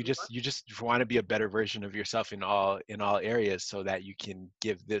 months? you 2 just months? you just want to be a better version of yourself in all areas so that you can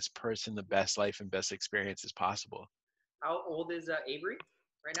give this person the best life and best experiences possible. How old is Avery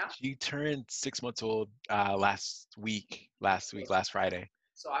right now? She turned 6 months old last Friday.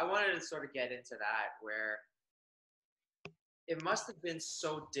 So I wanted to sort of get into that where it must have been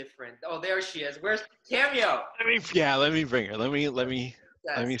so different. Oh, there she is. Where's Cameo? Let me bring her. Let me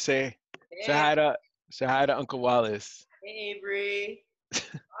Says, say hey, hi to Uncle Wallace. hey, Avery.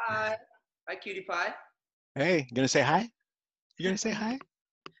 Hi. Hi, cutie pie. Hey, you gonna say hi? You gonna say hi?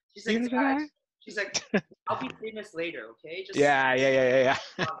 She's You like, gonna say Dad. hi? She's like, I'll be famous later, okay? Just Yeah, yeah, yeah,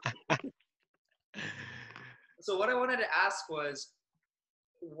 yeah, yeah. so what I wanted to ask was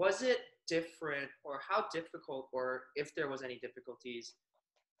it different or how difficult or if there was any difficulties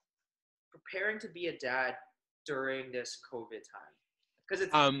preparing to be a dad during this COVID time? Because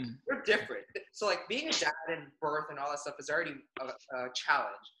it's um, you're different. So like being a dad and birth and all that stuff is already a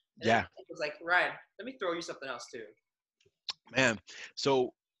challenge. And then yeah, it was like, Ryan, let me throw you something else too. man.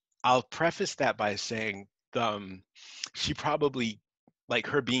 So I'll preface that by saying, um, she probably, like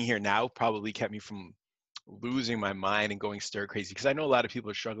her being here now, probably kept me from losing my mind and going stir crazy because I know a lot of people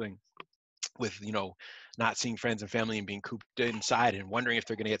are struggling with not seeing friends and family and being cooped inside and wondering if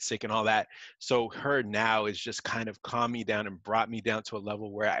they're going to get sick and all that. So her now is just kind of calmed me down and brought me down to a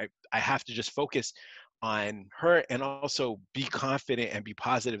level where I have to just focus on her and also be confident and be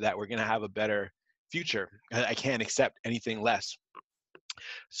positive that we're going to have a better future. I can't accept anything less.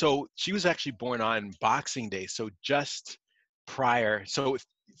 So she was actually born on Boxing Day, so just prior. So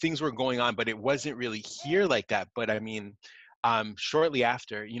things were going on, but it wasn't really here like that. But I mean, shortly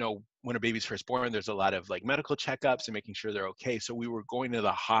after, when a baby's first born, there's a lot of like medical checkups and making sure they're okay. So we were going to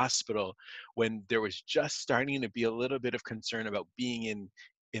the hospital when there was just starting to be a little bit of concern about being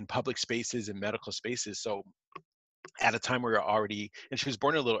in public spaces and medical spaces. So at a time where we're already, and she was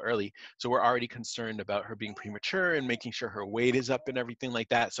born a little early, so we're already concerned about her being premature and making sure her weight is up and everything like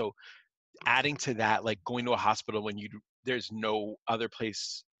that. So adding to that, like going to a hospital when there's no other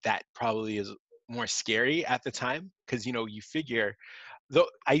place that probably is more scary at the time, because you figure, though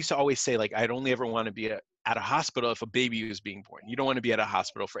I used to always say like I'd only ever want to be at a hospital if a baby was being born. You don't want to be at a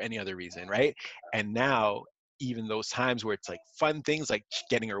hospital for any other reason, right? And now even those times where it's like fun things like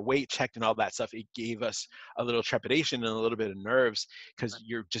getting her weight checked and all that stuff, it gave us a little trepidation and a little bit of nerves because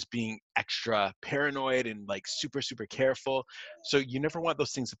you're just being extra paranoid and like super, super careful. So you never want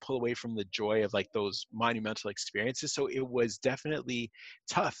those things to pull away from the joy of like those monumental experiences. So it was definitely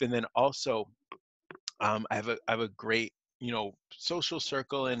tough. And then also, I have a great, social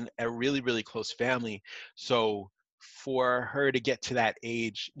circle and a really, really close family. So for her to get to that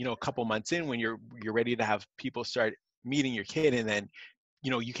age, a couple months in when you're ready to have people start meeting your kid, and then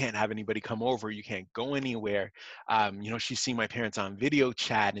you can't have anybody come over, you can't go anywhere. She's seeing my parents on video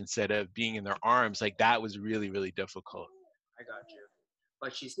chat instead of being in their arms. Like that was really, really difficult. I got you.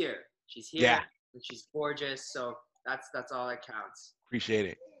 But she's here. She's here, Yeah, and she's gorgeous. So that's all that counts. appreciate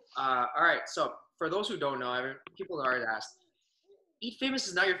it. All right. So for those who don't know, I mean, people already asked. Eat Famous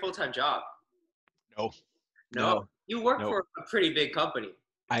is not your full-time job. No, No, no, you work no. for a pretty big company.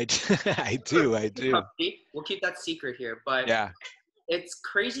 I I do, I do. We'll keep that secret here, but Yeah. it's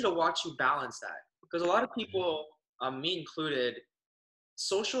crazy to watch you balance that because a lot of people, me included,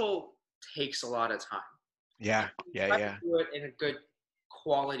 social takes a lot of time. Yeah, You yeah, try to yeah. do it in a good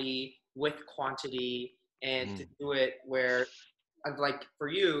quality with quantity, and to Mm, do it where, like for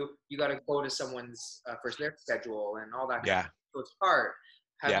you, you got to go to someone's for their schedule and all that kind of yeah, stuff. So it's hard.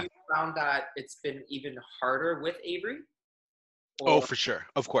 Have yeah. you found that it's been even harder with Avery? Oh, Or for sure.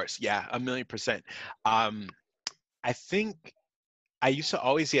 Of course. Yeah, 1,000,000%. Um, I think I used to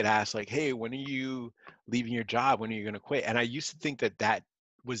always get asked like, "Hey, when are you leaving your job? When are you going to quit?" And I used to think that that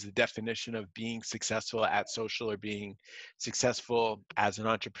was the definition of being successful at social or being successful as an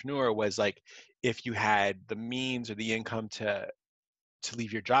entrepreneur was like if you had the means or the income to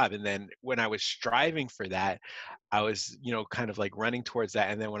leave your job. And then when I was striving for that, I was, kind of like running towards that.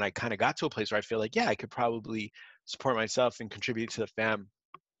 And then when I kind of got to a place where I feel like, yeah, I could probably support myself and contribute to the fam,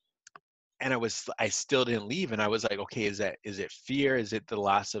 and I still didn't leave, and I was like, okay, is it fear, is it the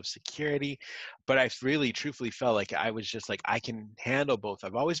loss of security? But I really truthfully felt like I was just like I can handle both.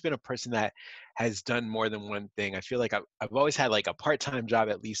 I've always been a person that has done more than one thing. I feel like I've always had like a part-time job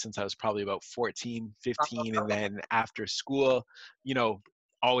at least since I was probably about 14, 15, and then after school, you know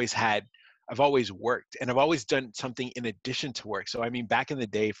always had I've always worked, and I've always done something in addition to work. So I mean, back in the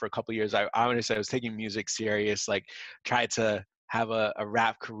day for a couple of years, I honestly I was taking music serious, like tried to have a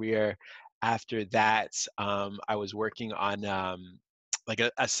rap career. After that, I was working on like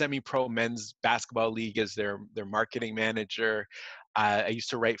a semi-pro men's basketball league as their marketing manager. I used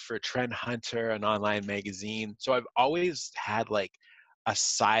to write for Trend Hunter, an online magazine. So I've always had like a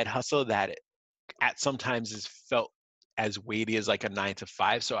side hustle that at sometimes is felt as weighty as like a 9 to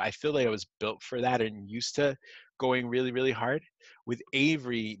 5. So I feel like I was built for that and used to going really, really hard. With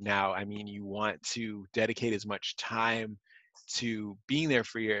Avery now, I mean, you want to dedicate as much time to being there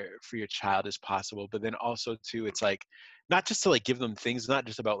for your child as possible, but then also too, it's like not just to like give them things, not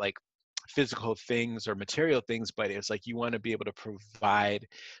just about like physical things or material things, but it's like you want to be able to provide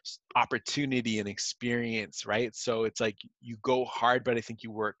opportunity and experience, right? So it's like you go hard, but I think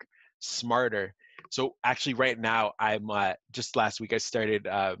you work smarter. So actually right now I'm just last week I started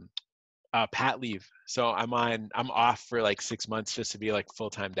pat leave. So I'm off for like 6 months just to be like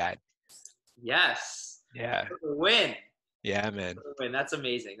full-time dad. yes, Yeah. win. Yeah, man. Win. That's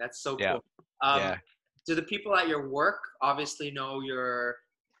amazing. That's so Yeah. cool. Um, Yeah. do the people at your work obviously know who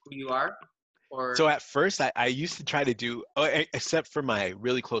you are, or So at first I used to try to do except for my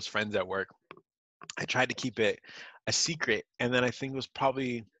really close friends at work, I tried to keep it a secret. And then I think it was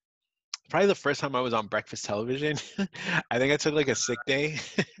probably the first time I was on breakfast television. I think I took like a sick day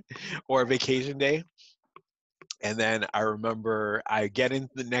or a vacation day. And then I remember I get in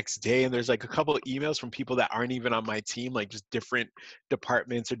the next day and there's like a couple of emails from people that aren't even on my team, like just different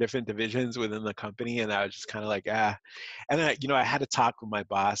departments or different divisions within the company. And I was just kind of like, ah. And then, I had a talk with my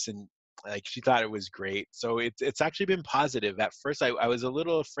boss and like she thought it was great. So it's actually been positive. At first I was a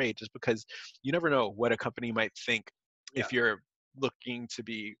little afraid just because you never know what a company might think yeah, if you're looking to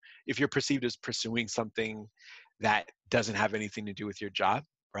be if you're perceived as pursuing something that doesn't have anything to do with your job,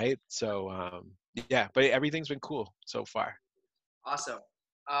 right? So yeah, but everything's been cool so far. awesome.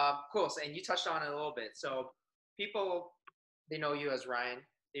 Cool. So, and you touched on it a little bit. So people, they know you as Ryan.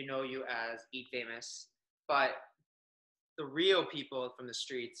 They know you as Eat Famous, but the real people from the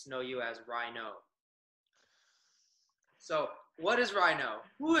streets know you as Rhino. So what is Rhino?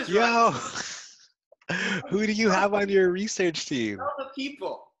 Who is Rhino? Yo, who do you have on your research team? Tell the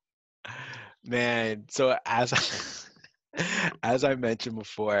people. Man, so as as I mentioned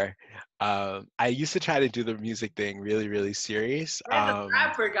before, I used to try to do the music thing really, really serious. Man, the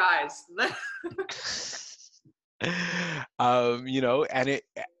rapper guys. And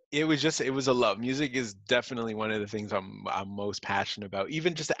it was a love. Music is definitely one of the things I'm most passionate about.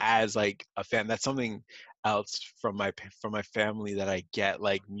 Even just as like a fan, that's something else from from my family that I get.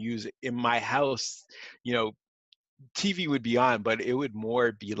 Like music in my house, you know, TV would be on, but it would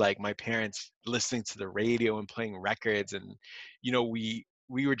more be like my parents listening to the radio and playing records, and you know, we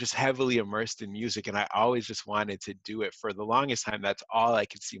were just heavily immersed in music, and I always just wanted to do it. For the longest time, that's all I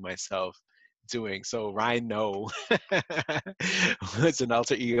could see myself doing. So Ryan No was an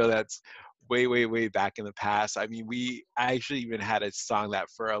alter ego that's way, way, way back in the past. I mean, I actually even had a song that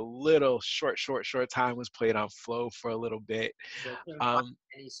for a little short time was played on Flow for a little bit. I couldn't find Um,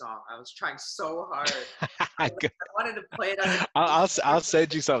 any song. I was trying so hard. I I wanted to play it as a I'll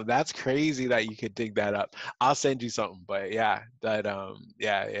send you something. That's crazy that you could dig that up. I'll send you something. But yeah, that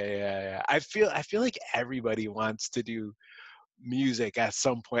yeah. I feel like everybody wants to do music at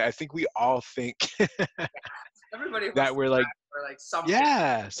some point. I think we all think everybody wants that to we're like, rap or like something.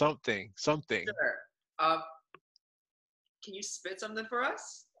 yeah, something. Sure. Um, can you spit something for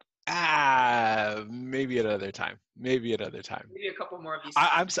us? Maybe another time. Maybe another time. Maybe a couple more of these.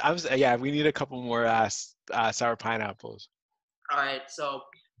 Yeah. We need a couple more sour pineapples. All right. So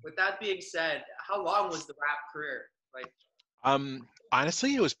with that being said, how long was the rap career? Like,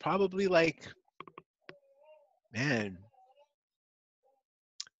 Honestly, it was probably like, man,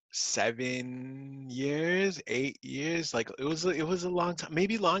 7 years, 8 years. Like it was a long time,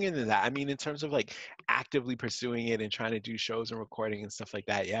 maybe longer than that. I mean, in terms of like actively pursuing it and trying to do shows and recording and stuff like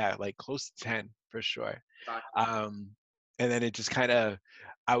that, yeah, like close to 10 for sure. got Um, and then it just kind of,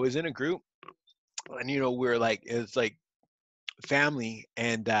 I was in a group, and you know, we're like, it's like family,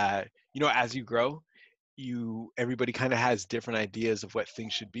 and you know, as you grow, everybody kind of has different ideas of what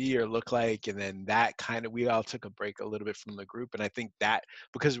things should be or look like, and then that kind of, we all took a break a little bit from the group. And I think that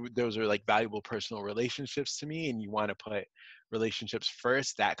because those are like valuable personal relationships to me, and you want to put relationships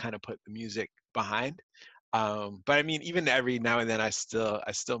first, that kind of put the music behind. But I mean, even every now and then I still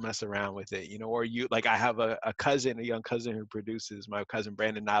mess around with it, you know. Or you, like, I have a cousin, a young cousin who produces, my cousin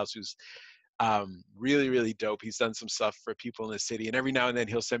Brandon Niles, who's really, really dope. He's done some stuff for people in the city, and every now and then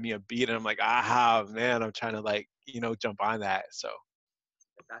he'll send me a beat, and I'm like, ah, man, I'm trying to, like, you know, jump on that. So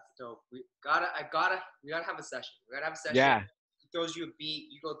that's dope. We gotta have a session. We gotta have a session. yeah, He throws you a beat,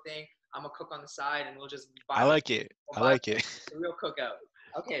 you go think. I'm gonna cook on the side, and we'll just I like it. we'll I vibe like it. a real cookout.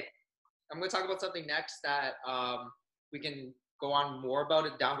 Okay, I'm gonna talk about something next that we can go on more about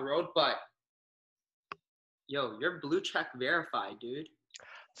it down the road. But yo, you're blue check verified, dude.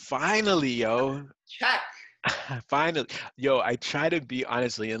 Finally, yo. Check. Finally, yo. I try to be,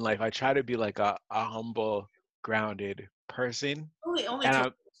 honestly, in life, I try to be like a humble, grounded person, Only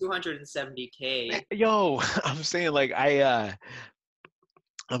and 270K. yo, I'm saying, like, I'm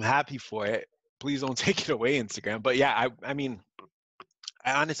happy for it. Please don't take it away, Instagram. But yeah, I mean,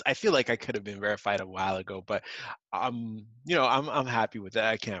 I feel like I could have been verified a while ago, but you know, I'm happy with that.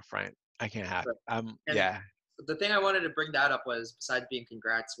 I can't front. I can't have. And Yeah. the thing I wanted to bring that up was, besides being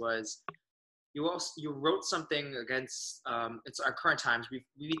congrats, was you wrote something against it's our current times. Me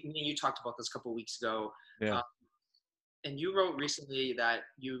and you talked about this a couple of weeks ago, Yeah. um, and you wrote recently that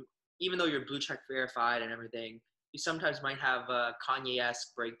you, even though you're blue check verified and everything, you sometimes might have a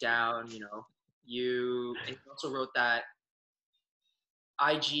Kanye-esque breakdown. You know, and you also wrote that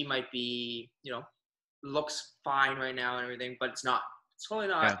IG might be, you know, looks fine right now and everything, but it's not. It's totally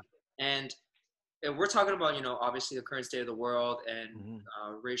not. Yeah. And we're talking about, you know, obviously the current state of the world and Hmm.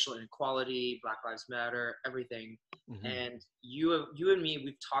 racial inequality, Black Lives Matter, everything. Hmm. And you and me,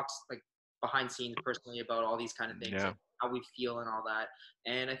 we've talked like behind scenes personally about all these kind of things, Yeah. like how we feel and all that.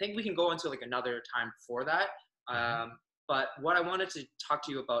 And I think we can go into like another time for that. Hmm. But what I wanted to talk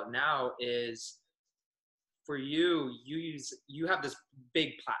to you about now is, for you, you have this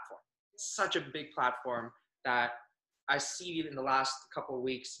big platform, such a big platform that I see in the last couple of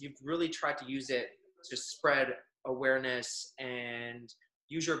weeks. You've really tried to use it to spread awareness and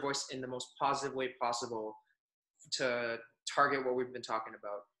use your voice in the most positive way possible to target what we've been talking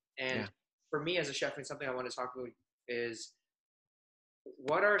about. Yeah. And for me as a chef, and something I want to talk about is,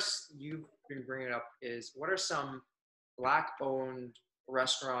 what are you've been bringing up is, what are some black owned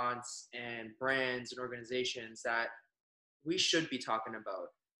restaurants and brands and organizations that we should be talking about,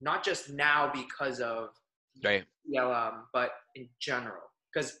 not just now because of Right. BLM, but in general.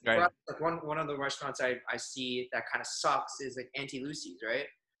 Because for Right. us, like one of the restaurants I see that kind of sucks is like Auntie Lucy's, right?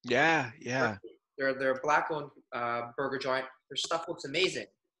 Yeah. Yeah. They're a black owned burger joint. Their stuff looks amazing,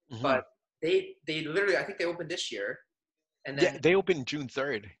 Hmm. but they literally, I think they opened this year, and Yeah. then They opened June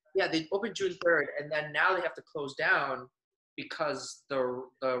 3rd. yeah, they opened June 3rd, and then now they have to close down because the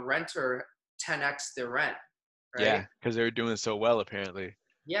renter 10x their rent, right? Yeah, because they were doing so well, apparently.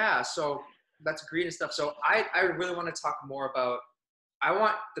 Yeah, so that's great and stuff. So I really want to talk more about. I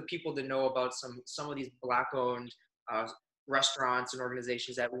want the people to know about some of these black-owned uh, restaurants and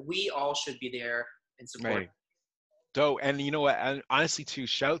organizations that we all should be there and support. Right. So, and you know what? And honestly, too,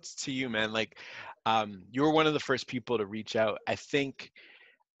 shouts to you, man. Like, you were one of the first people to reach out. I think,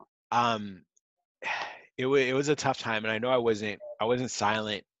 um, it was a tough time, and I know I wasn't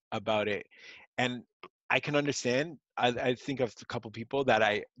silent about it, and I can understand. I think of a couple people that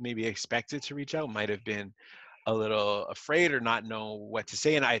I maybe expected to reach out might have been a little afraid or not know what to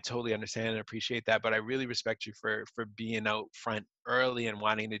say, and I totally understand and appreciate that. But I really respect you for being out front early and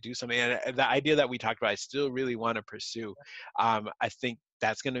wanting to do something. And the idea that we talked about, I still really want to pursue. I think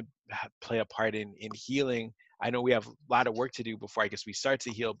that's going to play a part in healing. I know we have a lot of work to do before I guess we start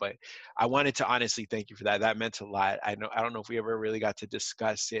to heal, but I wanted to honestly thank you for that. That meant a lot. I don't know if we ever really got to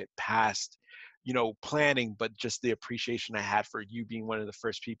discuss it past, planning, but just the appreciation I had for you being one of the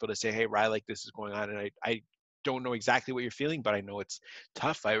first people to say, "Hey, Rye, like this is going on," and I don't know exactly what you're feeling, but I know it's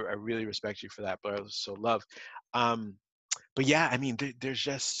tough. I really respect you for that, but I also love. Um, but yeah, I mean, there's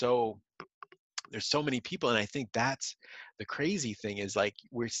so many people, and I think that's the crazy thing is like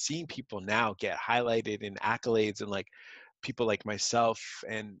we're seeing people now get highlighted in accolades, and like people like myself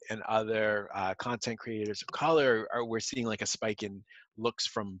and other content creators of color are we're seeing like a spike in looks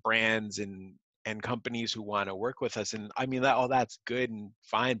from brands and companies who want to work with us. And I mean that all that's good and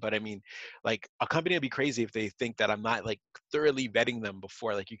fine, but I mean, like a company would be crazy if they think that I'm not like thoroughly vetting them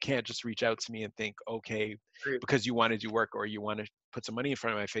before. Like you can't just reach out to me and think, okay, Great. because you want to do work or you want to put some money in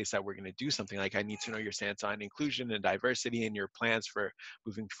front of my face that we're going to do something. Like I need to know your stance on inclusion and diversity and your plans for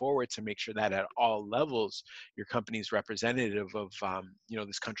moving forward to make sure that at all levels your company is representative of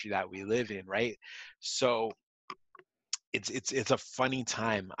this country that we live in, right? So it's a funny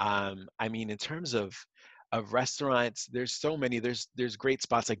time. I mean, in terms of restaurants, there's so many. There's great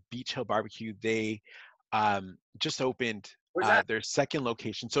spots like Beach Hill Barbecue. They just opened Where's that? their second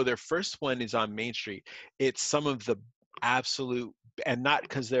location. So their first one is on Main Street. It's some of the absolute, and not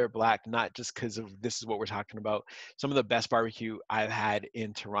because they're black, not just because of this is what we're talking about. Some of the best barbecue I've had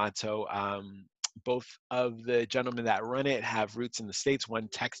in Toronto. Both of the gentlemen that run it have roots in the States. One,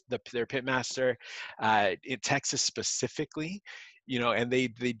 their pitmaster, in Texas specifically, and they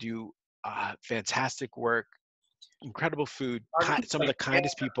do fantastic work, incredible food, Barbecue, some of like, the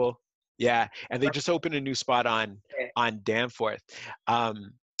kindest people. Yeah, and they just opened a new spot okay. on Danforth.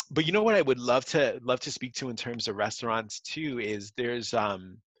 Um, but you know what I would love to speak to in terms of restaurants too is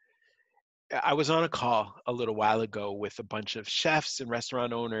I was on a call a little while ago with a bunch of chefs and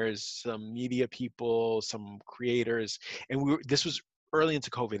restaurant owners, some media people, some creators, and this was early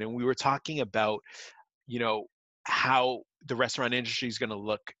into COVID, and we were talking about, you know, how the restaurant industry is going to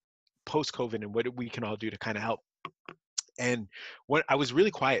look post COVID and what we can all do to kind of help. And what I was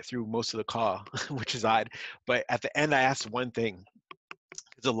really quiet through most of the call, which is odd, but at the end I asked one thing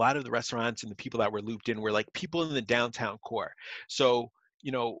because a lot of the restaurants and the people that were looped in were like people in the downtown core. So,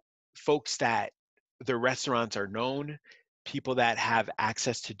 you know, folks that their restaurants are known, people that have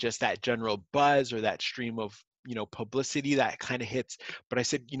access to just that general buzz or that stream of, publicity that kind of hits. But I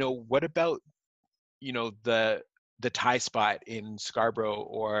said, what about, the Thai spot in Scarborough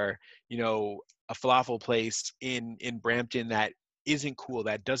or, a falafel place in Brampton that isn't cool,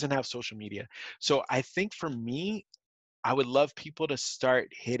 that doesn't have social media. So I think for me, I would love people to start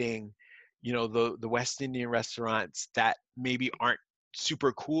hitting, the West Indian restaurants that maybe aren't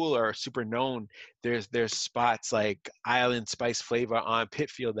super cool or super known. There's spots like Island Spice Flavor on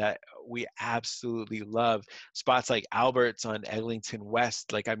Pitfield that we absolutely love. Spots like Albert's on Eglinton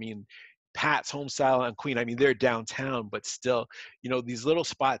West. Like I mean, Pat's Homestyle on Queen. I mean, they're downtown, but still, these little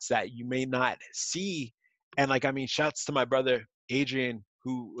spots that you may not see. And like I mean, shouts to my brother Adrian,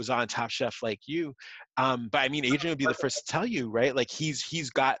 who was on Top Chef like you. But I mean, Adrian would be the first to tell you, right? Like he's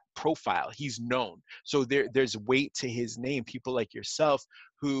got profile, he's known, so there's weight to his name. People like yourself,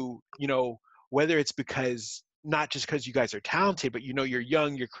 who whether it's because not just because you guys are talented, but you're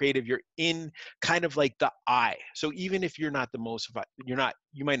young, you're creative, you're in kind of like the eye. So even if you're not the most,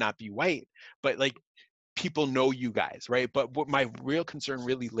 you might not be white, but like people know you guys, right? But what my real concern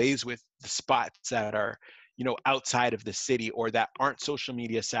really lays with the spots that are, outside of the city or that aren't social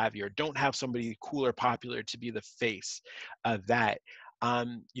media savvy or don't have somebody cool or popular to be the face of that.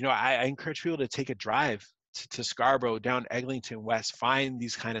 I encourage people to take a drive to Scarborough, down Eglinton West, find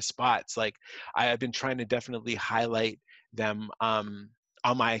these kind of spots. Like I've been trying to definitely highlight them on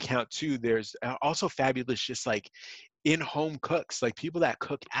my account too. There's also fabulous, just like in-home cooks, like people that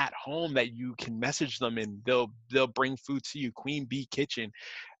cook at home that you can message them and they'll bring food to you. Queen Bee Kitchen,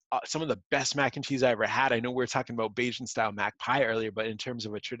 some of the best mac and cheese I ever had. I know we were talking about Baijan style mac pie earlier, but in terms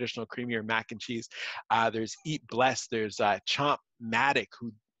of a traditional creamier mac and cheese, there's Eat Blessed, there's Chomp Matic,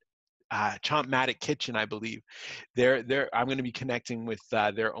 Chomp Matic Kitchen, I believe. I'm going to be connecting with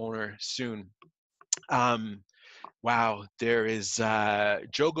their owner soon. Wow, there is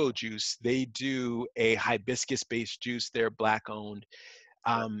Jogo Juice. They do a hibiscus-based juice. They're Black owned.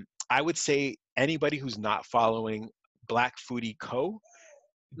 I would say anybody who's not following Black Foodie Co.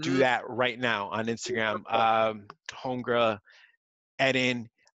 do that right now on Instagram. Homegirl, Eden,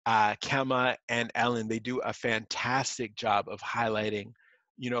 Kemma, and Ellen, they do a fantastic job of highlighting,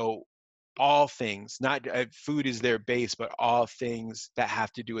 you know, all things, not food is their base, but all things that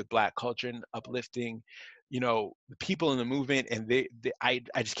have to do with Black culture and uplifting, you know, the people in the movement. And I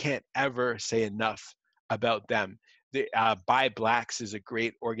just can't ever say enough about them. By Blacks is a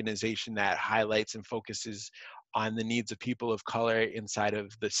great organization that highlights and focuses on the needs of people of color inside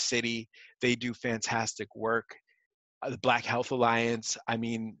of the city. They do fantastic work. The Black Health Alliance. I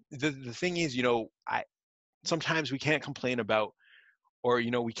mean, the thing is, you know, sometimes we can't complain about, or,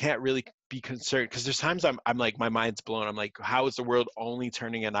 you know, we can't really be concerned, because there's times I'm like, my mind's blown. I'm like, how is the world only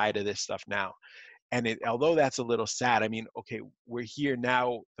turning an eye to this stuff now? And although that's a little sad, I mean, okay, we're here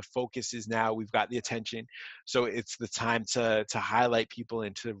now. The focus is now. We've got the attention, so it's the time to highlight people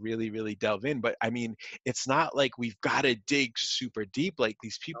and to really, really delve in. But I mean, it's not like we've got to dig super deep. Like,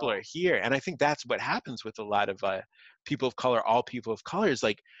 these people are here, and I think that's what happens with a lot of people of color. All people of color is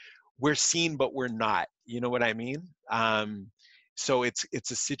like, we're seen, but we're not. You know what I mean? So it's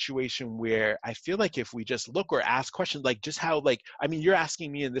a situation where I feel like if we just look or ask questions, like just how, like, I mean, you're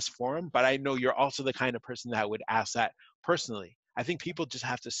asking me in this forum, but I know you're also the kind of person that would ask that personally. I think people just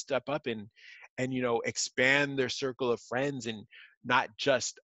have to step up and you know, expand their circle of friends, and not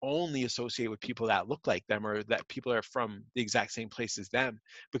just only associate with people that look like them, or that people are from the exact same place as them,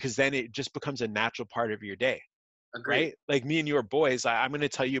 because then it just becomes a natural part of your day. Agreed. Right? Like, me and your boys, I'm going to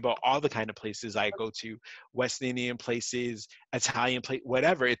tell you about all the kind of places I go to, West Indian places, Italian place,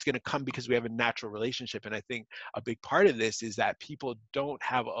 whatever. It's going to come because we have a natural relationship. And I think a big part of this is that people don't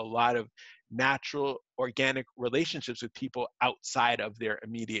have a lot of natural, organic relationships with people outside of their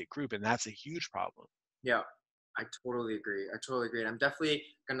immediate group. And that's a huge problem. Yeah, I totally agree. I totally agree. And I'm definitely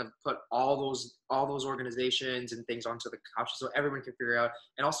gonna put all those organizations and things onto the couch so everyone can figure out.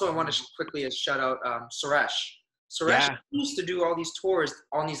 And also, I want to quickly shout out Suresh. Suresh Yeah, used to do all these tours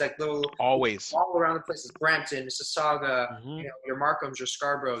on these like little always. all around the places, Brampton, Mississauga, Hmm. you know, your Markhams, your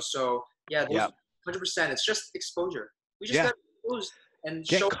Scarboroughs. So yeah, those Yeah. 100%. It's just exposure. We just Yeah. got to expose and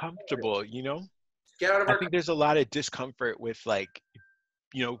Get show, comfortable, you know? get out of I our. think there's a lot of discomfort with, like,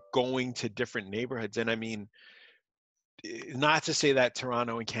 you know, going to different neighborhoods. And I mean, not to say that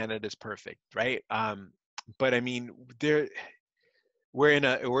Toronto and Canada is perfect, right? But I mean, we're in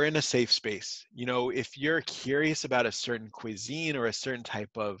a safe space. You know, if you're curious about a certain cuisine or a certain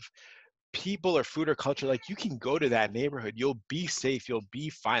type of people or food or culture, like, you can go to that neighborhood. You'll be safe. You'll be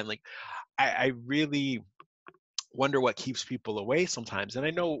fine. Like, I really wonder what keeps people away sometimes. And I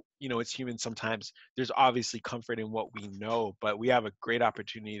know, you know, it's human. Sometimes there's obviously comfort in what we know, but we have a great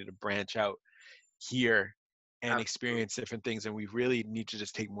opportunity to branch out here and Absolutely. experience different things, and we really need to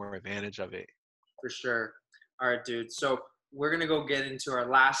just take more advantage of it. For sure. All right, dude. So we're gonna go get into our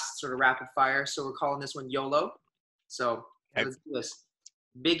last sort of rapid fire. So we're calling this one YOLO. So Okay. let's do this.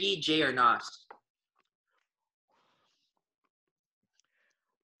 Biggie, J, or Nas?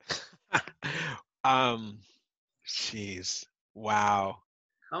 um Jeez. Wow.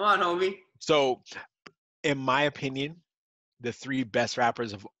 Come on, homie. So, in my opinion, the three best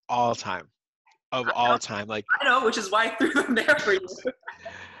rappers of all time, I know, like, I know, which is why I threw them there for you.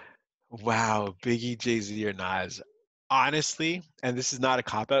 wow, Biggie, Jay-Z, or Nas. Honestly, and this is not a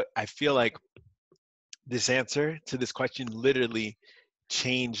cop out, I feel like this answer to this question literally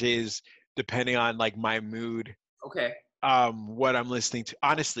changes depending on, like, my mood, Okay. what I'm listening to.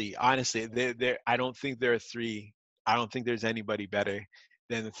 Honestly, there I don't think there are three. I don't think there's anybody better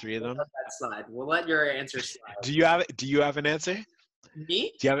than the three of We'll them. let that slide. We'll let your answer slide. Do you have an answer?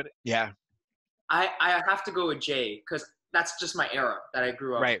 Me? Do you have it? Yeah, I have to go with Jay because that's just my era that I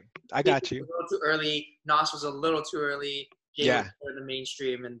grew up. right. I Biggie got was you. a little too early. Nas was a little too early. Jay was Yeah, more in the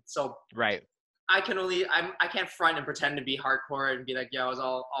mainstream, and so right. I can't front and pretend to be hardcore and be like, yeah, I was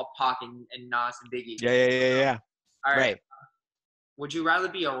all Pac and Nas and Biggie. Yeah. All right. Right. Would you rather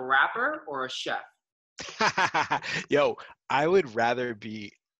be a rapper or a chef? Yo, I would rather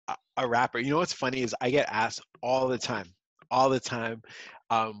be a rapper. You know what's funny is I get asked all the time,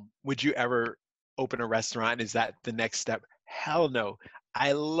 would you ever open a restaurant? Is that the next step? Hell no.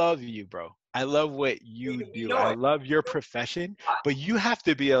 I love you, bro. I love what You, you you do. know I it. love your profession, but you have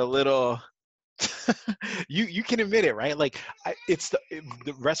to be a little you can admit it, right? Like it's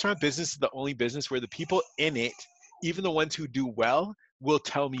the restaurant business is the only business where the people in it, even the ones who do well, will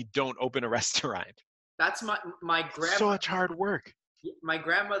tell me don't open a restaurant. That's my So grandma. much hard work. My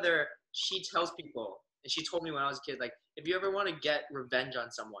grandmother, she tells people, and she told me when I was a kid, like, if you ever want to get revenge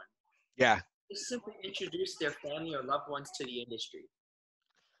on someone, Yeah, just simply introduce their family or loved ones to the industry.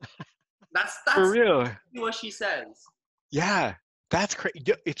 for That's real. what she says. Yeah, that's crazy.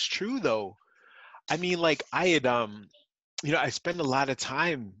 It's true though. I mean, like I had I spend a lot of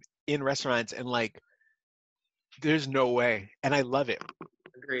time in restaurants and like there's no way, and I love it.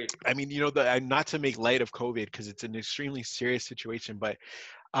 Agreed. I mean, not to make light of COVID because it's an extremely serious situation, but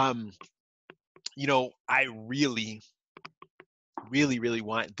um, I really, really, really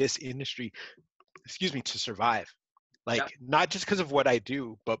want this industry, excuse me, to survive. Yep. Like, not just because of what I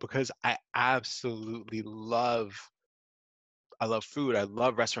do, but because I absolutely I love food. I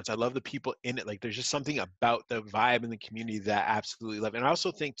love restaurants. I love the people in it. Like, there's just something about the vibe in the community that I absolutely love. And I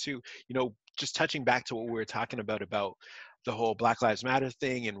also think too, just touching back to what we were talking about the whole Black Lives Matter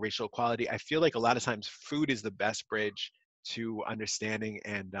thing and racial equality. I feel like a lot of times food is the best bridge to understanding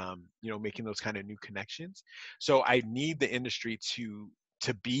and making those kind of new connections. So I need the industry to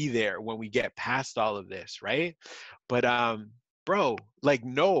be there when we get past all of this, right? But bro, like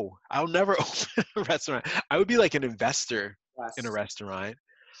no, I'll never open a restaurant. I would be like an investor in a Yes. restaurant,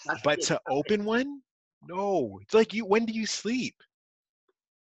 That's but it. to open one, no. It's like when do you sleep,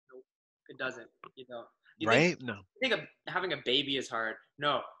 Nope. It doesn't. You know. You think right? No. you think of having a baby is hard.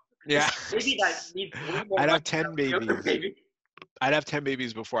 No. This Yeah. baby that needs way more I'd money have 10 than a younger babies. baby. I'd have 10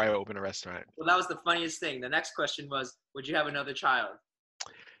 babies before I open a restaurant. Well, that was the funniest thing. The next question was, would you have another child?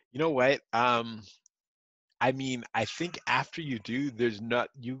 You know what? I mean, I think after you do, there's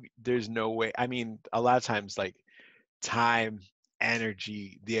no way. I mean, a lot of times like time,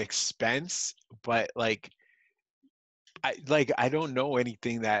 energy, the expense, but I don't know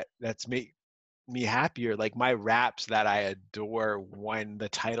anything that's made me happier. Like my raps that I adore won the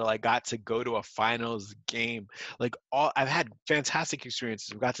title. I got to go to a finals game. Like I've had fantastic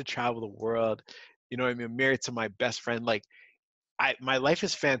experiences. I've got to travel the world. I mean, I'm married to my best friend. Like my life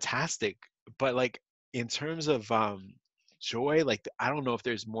is fantastic, but like in terms of joy, like I don't know if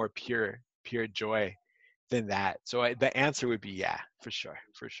there's more pure joy than that. So the answer would be yeah, for sure,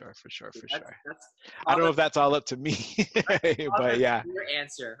 for sure, for sure, for That's sure. that's I don't know positive. if that's all up to me, but Positive. yeah. Your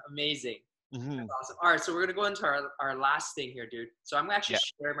answer. Amazing. That's Hmm. awesome. All right, so we're gonna go into our last thing here, dude. So I'm gonna actually Yeah.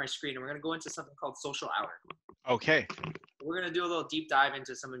 share my screen, and we're gonna go into something called social hour. Okay. We're gonna do a little deep dive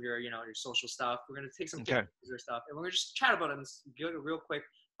into some of your social stuff. We're gonna take some Okay. pictures or stuff, and we're gonna just chat about it and give a real quick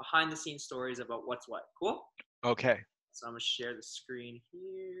behind the scenes stories about what's what. Cool. Okay. So I'm gonna share the screen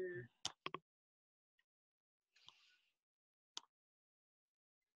here.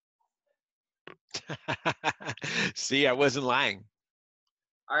 See, I wasn't lying.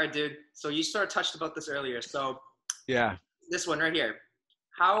 All right, dude. So you sort of touched about this earlier. So Yeah. this one right here.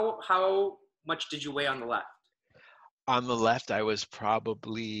 How much did you weigh on the left? On the left, I was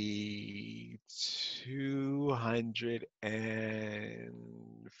probably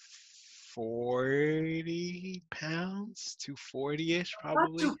 240 pounds, 240-ish Not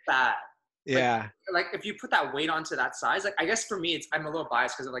probably. too bad. Like Yeah. like if you put that weight onto that size, like I guess for me, I'm a little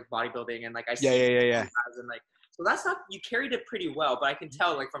biased because of like bodybuilding and like I Yeah, see yeah, yeah, you yeah. guys and like so that's not you carried it pretty well, but I can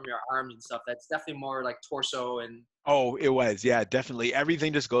tell like from your arms and stuff that's definitely more like torso and Oh, it was. Yeah, definitely.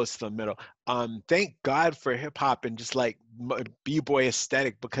 Everything just goes to the middle. Thank God for hip hop and just like b-boy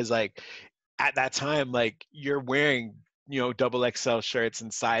aesthetic because like at that time like you're wearing double XL shirts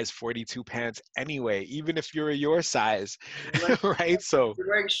and size 42 pants anyway, even if you're your size, you're wearing, right? So you're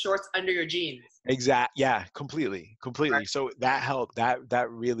wearing shorts under your jeans. yeah, completely, Right? completely. So that helped. That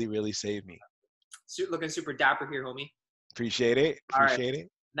really, really saved me. Looking super dapper here, homie. Appreciate it. All right, Appreciate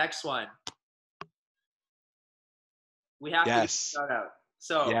it. next one. We have to give a Yes. shout out.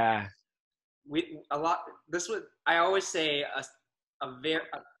 So Yeah. we a lot. This would I always say a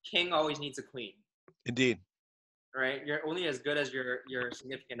king always needs a queen. Indeed. Right? You're only as good as your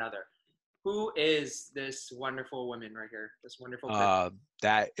significant other. Who is this wonderful woman right here? This wonderful person.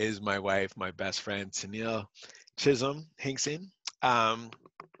 That is my wife, my best friend, Tennille Chisholm Hinkson. Um,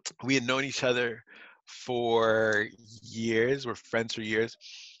 we had known each other for years. We're friends for years.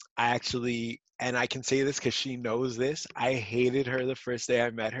 And I can say this because she knows this. I hated her the first day I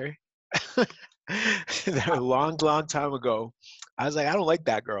met her. A long, long time ago. I was like, I don't like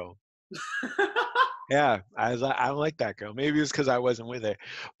that girl. Yeah, I was like, I don't like that girl. Maybe it's because I wasn't with her,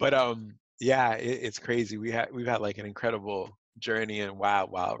 but yeah, it's crazy. We've had like an incredible journey and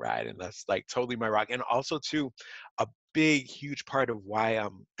wild ride, and that's like totally my rock. And also too, a big huge part of why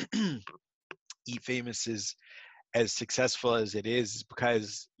Eat Famous is as successful as it is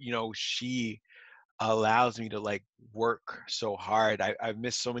because she allows me to like work so hard. I've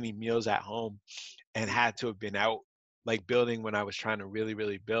missed so many meals at home and had to have been out like building when I was trying to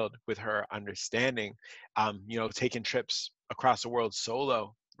really build with her understanding, taking trips across the world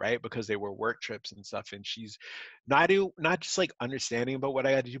solo, right? Because they were work trips and stuff. And she's not just like understanding about what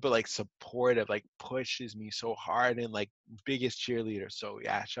I got to do, but like supportive, like pushes me so hard and like biggest cheerleader. So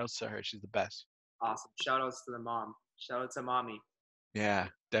yeah, shouts to her. She's the best. Awesome. Shout outs to the mom. Shout out to mommy. Yeah, All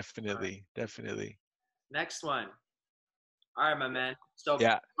right. definitely. Next one. All right, my man. So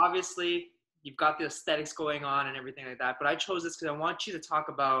Yeah, obviously you've got the aesthetics going on and everything like that, but I chose this because I want you to talk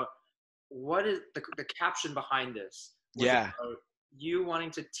about what is the caption behind this was yeah, about you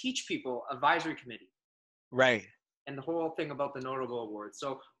wanting to teach people advisory committee right. and the whole thing about the notable awards.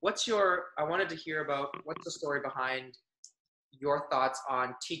 So I wanted to hear about what's the story behind your thoughts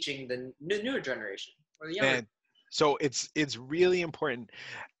on teaching the newer generation or the younger. And so it's really important.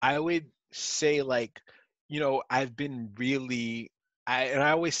 I would say like, I've been really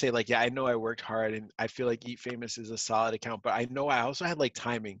I always say like, yeah, I know I worked hard and I feel like Eat Famous is a solid account, but I know I also had like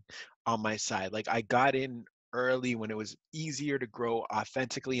timing on my side. Like I got in early when it was easier to grow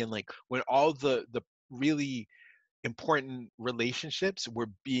authentically and like when all the really important relationships were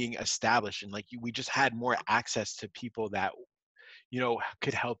being established and like we just had more access to people that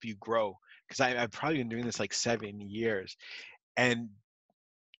could help you grow because I've probably been doing this like 7 years and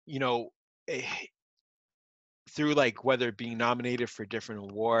you know eh, through like whether being nominated for different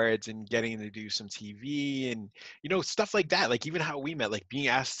awards and getting to do some TV and stuff like that, like even how we met, like being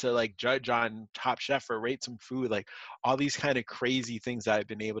asked to like judge on Top Chef or rate some food, like all these kind of crazy things that I've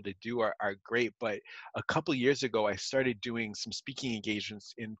been able to do are great. But a couple years ago I started doing some speaking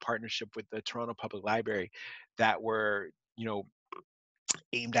engagements in partnership with the Toronto Public Library that were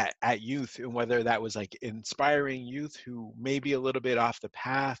aimed at youth, and whether that was like inspiring youth who may be a little bit off the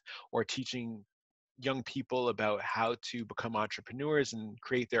path or teaching young people about how to become entrepreneurs and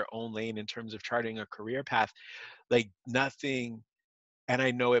create their own lane in terms of charting a career path. Like nothing, and I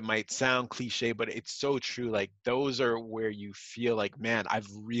know it might sound cliche, but it's so true. Like those are where you feel like, man, I've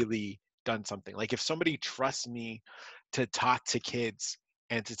really done something. Like if somebody trusts me to talk to kids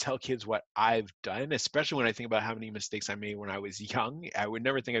and to tell kids what I've done, especially when I think about how many mistakes I made when I was young, I would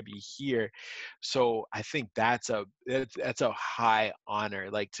never think I'd be here. So I think that's a high honor.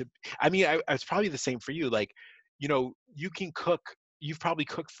 Like I mean, it's probably the same for you. Like, you can cook. You've probably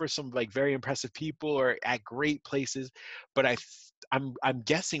cooked for some like very impressive people or at great places, but I'm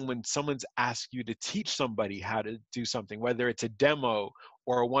guessing when someone's asked you to teach somebody how to do something, whether it's a demo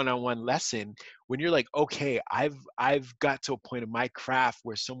or a one-on-one lesson, when you're like, okay, I've got to a point of my craft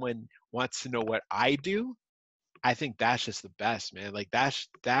where someone wants to know what I do, I think that's just the best, man. Like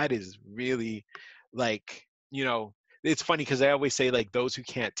that is really like, it's funny because I always say like those who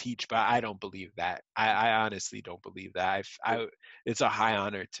can't teach, but I don't believe that. I honestly don't believe that. It's a high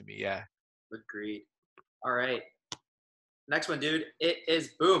honor to me. Yeah. Agreed. All right. Next one, dude. It is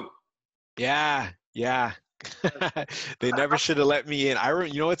boom. Yeah, yeah. They never should have let me in.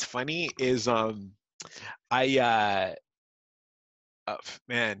 You know what's funny is I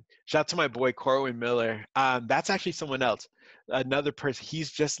man, shout out to my boy Corwin Miller. That's actually someone else. Another person.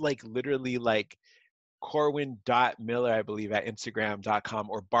 He's just like literally like Corwin.Miller, I believe, at Instagram.com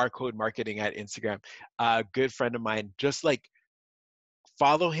or barcode marketing at Instagram. Good friend of mine. Just like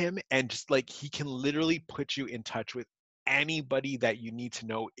follow him and just like he can literally put you in touch with anybody that you need to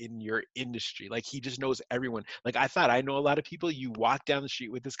know in your industry. Like he just knows everyone. Like I thought I know a lot of people. You walk down the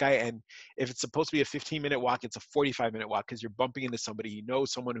street with this guy and if it's supposed to be a 15-minute walk, it's a 45-minute walk because you're bumping into somebody,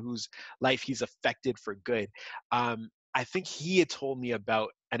 someone whose life he's affected for good. I think he had told me about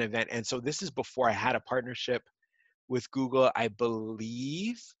an event, and so this is before I had a partnership with Google, I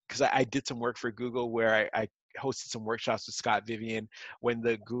believe, because I did some work for Google where I hosted some workshops with Scott Vivian when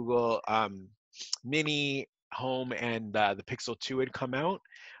the Google Mini Home and the Pixel 2 had come out.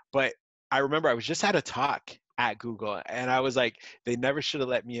 But I remember I was just at a talk at Google and I was like, they never should have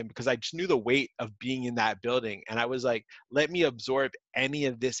let me in because I just knew the weight of being in that building. And I was like, let me absorb any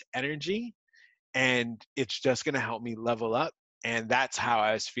of this energy and it's just going to help me level up. And that's how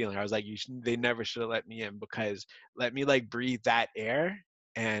I was feeling. I was like, they never should have let me in because let me like breathe that air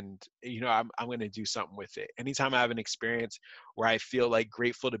and I'm going to do something with it. Anytime I have an experience where I feel like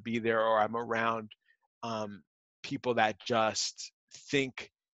grateful to be there or I'm around um, people that just think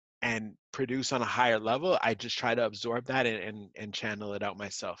and produce on a higher level, I just try to absorb that and channel it out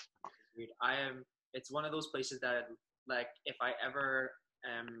myself. Dude, I am. It's one of those places that like if I ever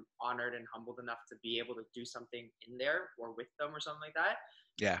am honored and humbled enough to be able to do something in there or with them or something like that,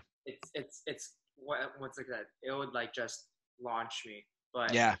 Yeah. it's what's like that. It would like just launch me.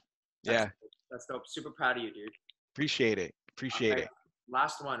 But Yeah. that's Yeah. that's dope. Super proud of you, dude. Appreciate it. All Appreciate right, it.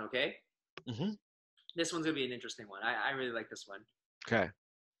 last one, okay? Hmm. This one's gonna be an interesting one. I really like this one. Okay.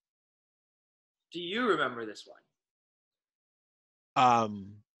 Do you remember this one?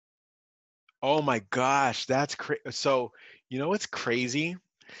 Um, oh my gosh, that's so you know what's crazy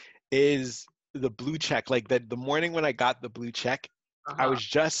is the blue check. Like the morning when I got the blue check, Uh I huh. was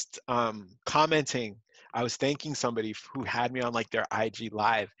just commenting. I was thanking somebody who had me on like their IG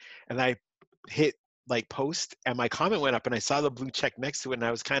live, and I hit like post, and my comment went up, and I saw the blue check next to it, and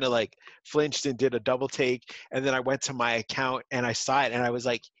I was kind of like flinched and did a double take, and then I went to my account and I saw it, and I was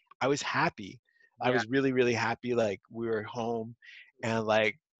like, I was happy. I Yeah. was really really happy. Like we were home, and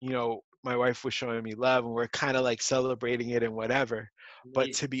like my wife was showing me love, and we're kind of like celebrating it and whatever. But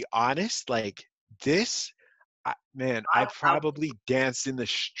Amazing. to be honest, like this, man, I How probably danced in the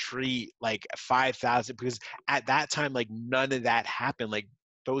street like 5,000 because at that time, like none of that happened. Like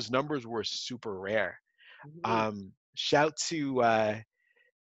those numbers were super rare. mhm. Shout to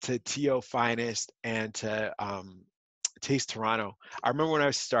To Finest and to Taste Toronto. I remember when I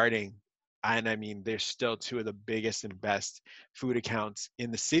was starting, and I mean, they're still two of the biggest and best food accounts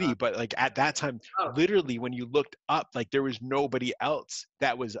in the city. But like at that time, Oh, literally, when you looked up, like there was nobody else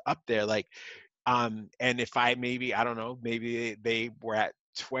that was up there. Like and if I maybe, I don't know, maybe they were at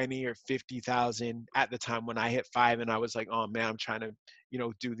 20 or 50,000 at the time when I hit five, and I was like, oh man, I'm trying to,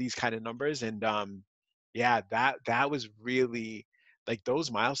 do these kind of numbers. And yeah, that was really like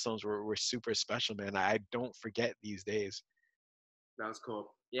those milestones were super special, man. I don't forget these days. that was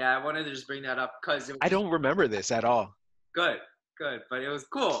cool. Yeah, I wanted to just bring that up because it was I just don't remember this at all. good, good, but it was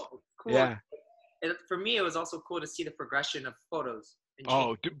cool. Cool. Yeah. For me, it was also cool to see the progression of photos and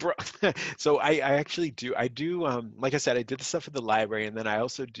change. Oh, bro. So I actually do. I do, like I said, I did the stuff at the library, and then I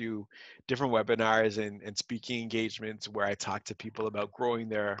also do different webinars and speaking engagements where I talk to people about growing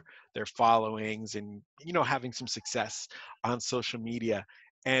their followings and having some success on social media.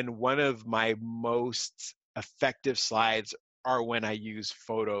 And one of my most effective slides are when I use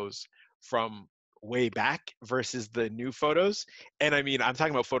photos from way back versus the new photos. And I mean, I'm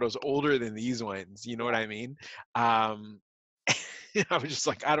talking about photos older than these ones. You know what Yeah, I mean? Um, I was just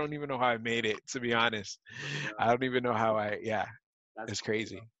like, I don't even know how I made it, to be honest. for real. I don't even know how yeah, That's it's cool.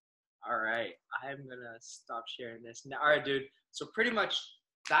 crazy. All right, I'm gonna stop sharing this now. All right, dude. So pretty much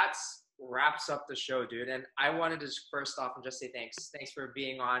that's wraps up the show, dude. And I wanted to just first off and just say thanks. Thanks for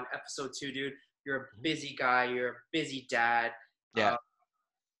being on episode 2, dude. You're a Mhm. busy guy. You're a busy dad. Yeah,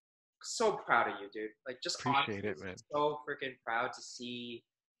 So proud of you, dude. Like just appreciate honestly, it, man. so freaking proud to see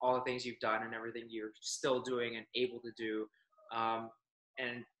all the things you've done and everything you're still doing and able to do. Um,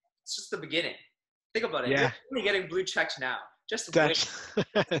 and it's just the beginning. Think about it. You're Yeah, only getting blue checks now. Just wait.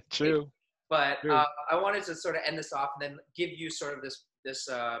 that's true, But true. I wanted to sort of end this off and then give you sort of this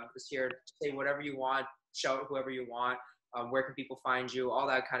here. Say whatever you want. Shout whoever you want. Where can people find you? All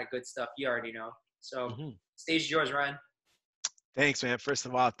that kind of good stuff. You already know. So Hmm. stage is yours, Ryan. Thanks, man. First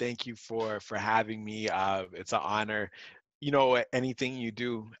of all, thank you for having me. It's an honor. Anything you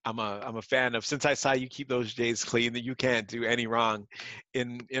do, I'm a fan of. Since I saw you keep those J's clean, that you can't do any wrong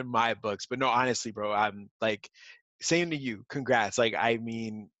in my books. But no, honestly, bro, I'm like, same to you. Congrats. Like, I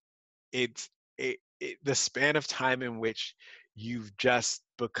mean, it's the span of time in which you've just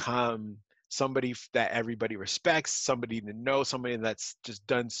become somebody that everybody respects, somebody to know, somebody that's just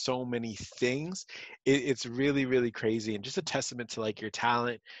done so many things. It's really really crazy, and just a testament to like your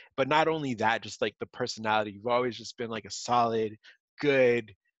talent, but not only that, just like the personality. You've always just been like a solid,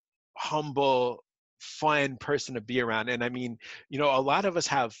 good, humble, fun person to be around. And I mean, a lot of us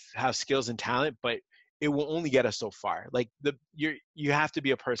have skills and talent, but it will only get us so far. Like you have to be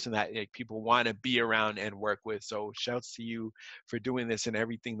a person that like people want to be around and work with. So shouts to you for doing this and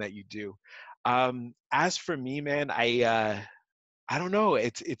everything that you do. As for me, man, I don't know.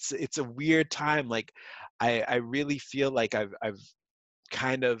 It's a weird time. Like I really feel like I've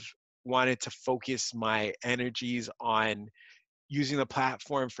kind of wanted to focus my energies on using the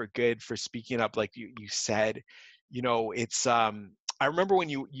platform for good, for speaking up, like you said. It's I remember when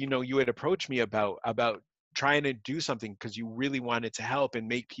you had approached me about trying to do something because you really wanted to help and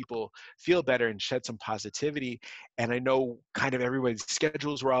make people feel better and shed some positivity. And I know kind of everybody's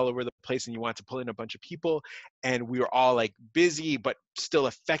schedules were all over the place, and you want to pull in a bunch of people, and we were all like busy but still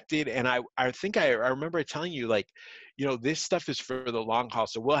affected. And I think I remember telling you, like, this stuff is for the long haul,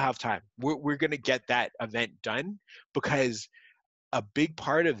 so we'll have time. We're going to get that event done, because a big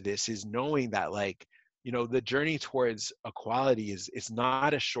part of this is knowing that, like, you know, the journey towards equality is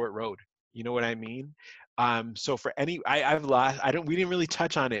not a short road. You know what I mean? So for I've lost, we didn't really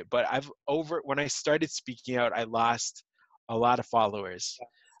touch on it, but when I started speaking out, I lost a lot of followers,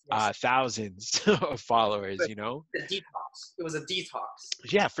 Yes. thousands of followers, But you know? the detox. It was a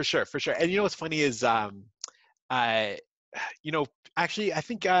detox. Yeah, for sure, for sure. And you know what's funny is, I, you know, actually, I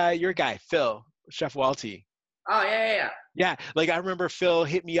think your guy, Phil, Chef Walty. Oh yeah, yeah, yeah. Yeah, like I remember Phil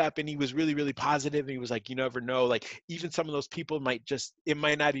hit me up and he was really, really positive. And he was like, you never know. Like even some of those people it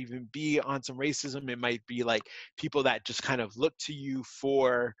might not even be on some racism. It might be like people that just kind of look to you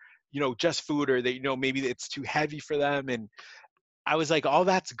for, you know, just food, or that, you know, maybe it's too heavy for them. And I was like, all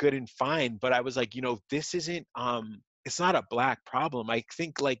that's good and fine, but I was like, you know, this isn't it's not a black problem. I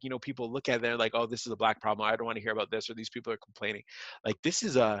think, like, you know, people look at it, they're like, oh, this is a black problem. I don't want to hear about this, or these people are complaining. Like this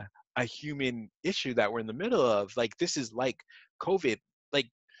is a human issue that we're in the middle of. Like this is like COVID. Like,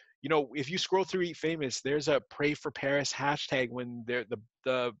 you know, if you scroll through Eat Famous, there's a Pray for Paris hashtag when the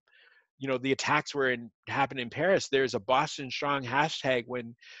you know, the attacks happened in Paris. There's a Boston Strong hashtag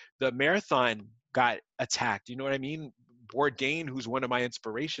when the marathon got attacked. You know what I mean? Bourdain, who's one of my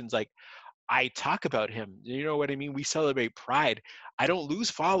inspirations, like I talk about him. You know what I mean? We celebrate Pride. I don't lose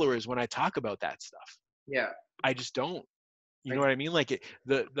followers when I talk about that stuff. Yeah. I just don't. You know Like, what I mean? Like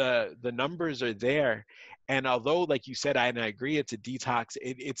the numbers are there, and although, like you said, and I agree, it's a detox.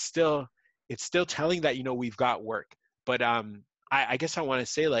 It's still telling that, you know, we've got work. But I guess I want to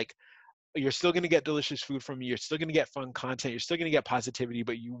say, like, you're still going to get delicious food from me. You're still going to get fun content. You're still going to get positivity,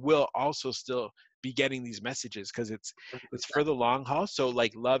 but you will also still be getting these messages because it's for the long haul. So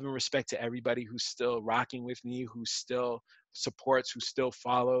like love and respect to everybody who's still rocking with me, who still supports, who still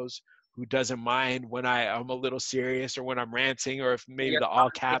follows, who doesn't mind when I'm a little serious or when I'm ranting, or if maybe yeah, the all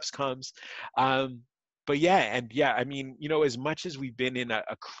caps comes. But yeah, and yeah, I mean, you know, as much as we've been in a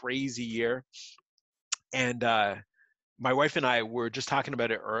crazy year, and my wife and I were just talking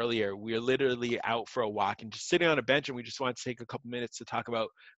about it earlier. We were literally out for a walk and just sitting on a bench, and we just wanted to take a couple minutes to talk about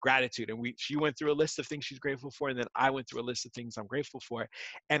gratitude. And she went through a list of things she's grateful for, and then I went through a list of things I'm grateful for.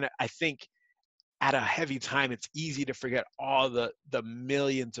 And I think at a heavy time, it's easy to forget all the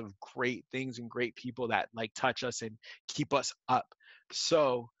millions of great things and great people that like touch us and keep us up.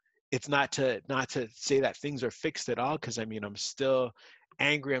 So it's not to say that things are fixed at all, because I mean, I'm still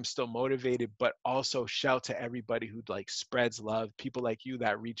angry, I'm still motivated, but also shout to everybody who like spreads love, people like you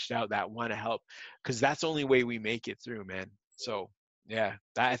that reached out, that want to help, because that's the only way we make it through, man. So yeah,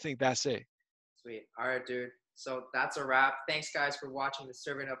 I think that's it. sweet. All right, dude. So that's a wrap. Thanks, guys, for watching the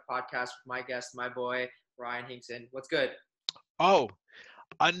Serving Up podcast with my guest, my boy, Ryan Hinkson. What's good? Oh,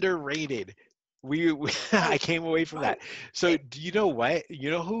 underrated. I came away from that. So do you know what?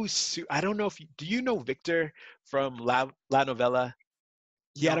 You know I don't know if do you know Victor from La Novella?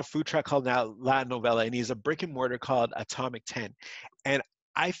 He had No. a food truck called now La Novella, and he's a brick and mortar called Atomic 10. And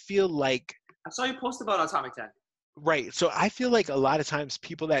I feel like, I saw you post about Atomic 10. right. So I feel like a lot of times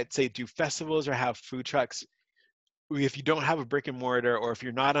people that say do festivals or have food trucks, if you don't have a brick and mortar, or if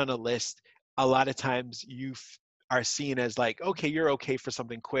you're not on a list, a lot of times are seen as like, okay, you're okay for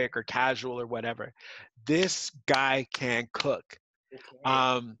something quick or casual or whatever. This guy can cook. Okay.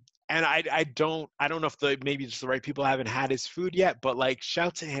 Um, and I don't know if maybe just the right people haven't had his food yet, but like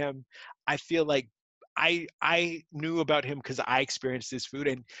shout to him. I feel like I knew about him because I experienced his food,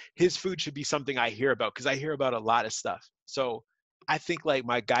 and his food should be something I hear about, because I hear about a lot of stuff. So I think like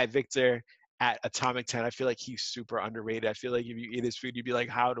my guy Victor at Atomic 10, I feel like he's super underrated. I feel like if you eat his food, you'd be like,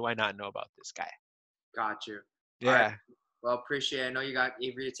 how do I not know about this guy? Got you. All right. Yeah, Well, appreciate it. I know you got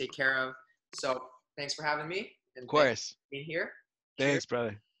Avery to take care of. So thanks for having me, of and thanks course. for being here. Cheers. Thanks,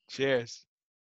 brother. Cheers.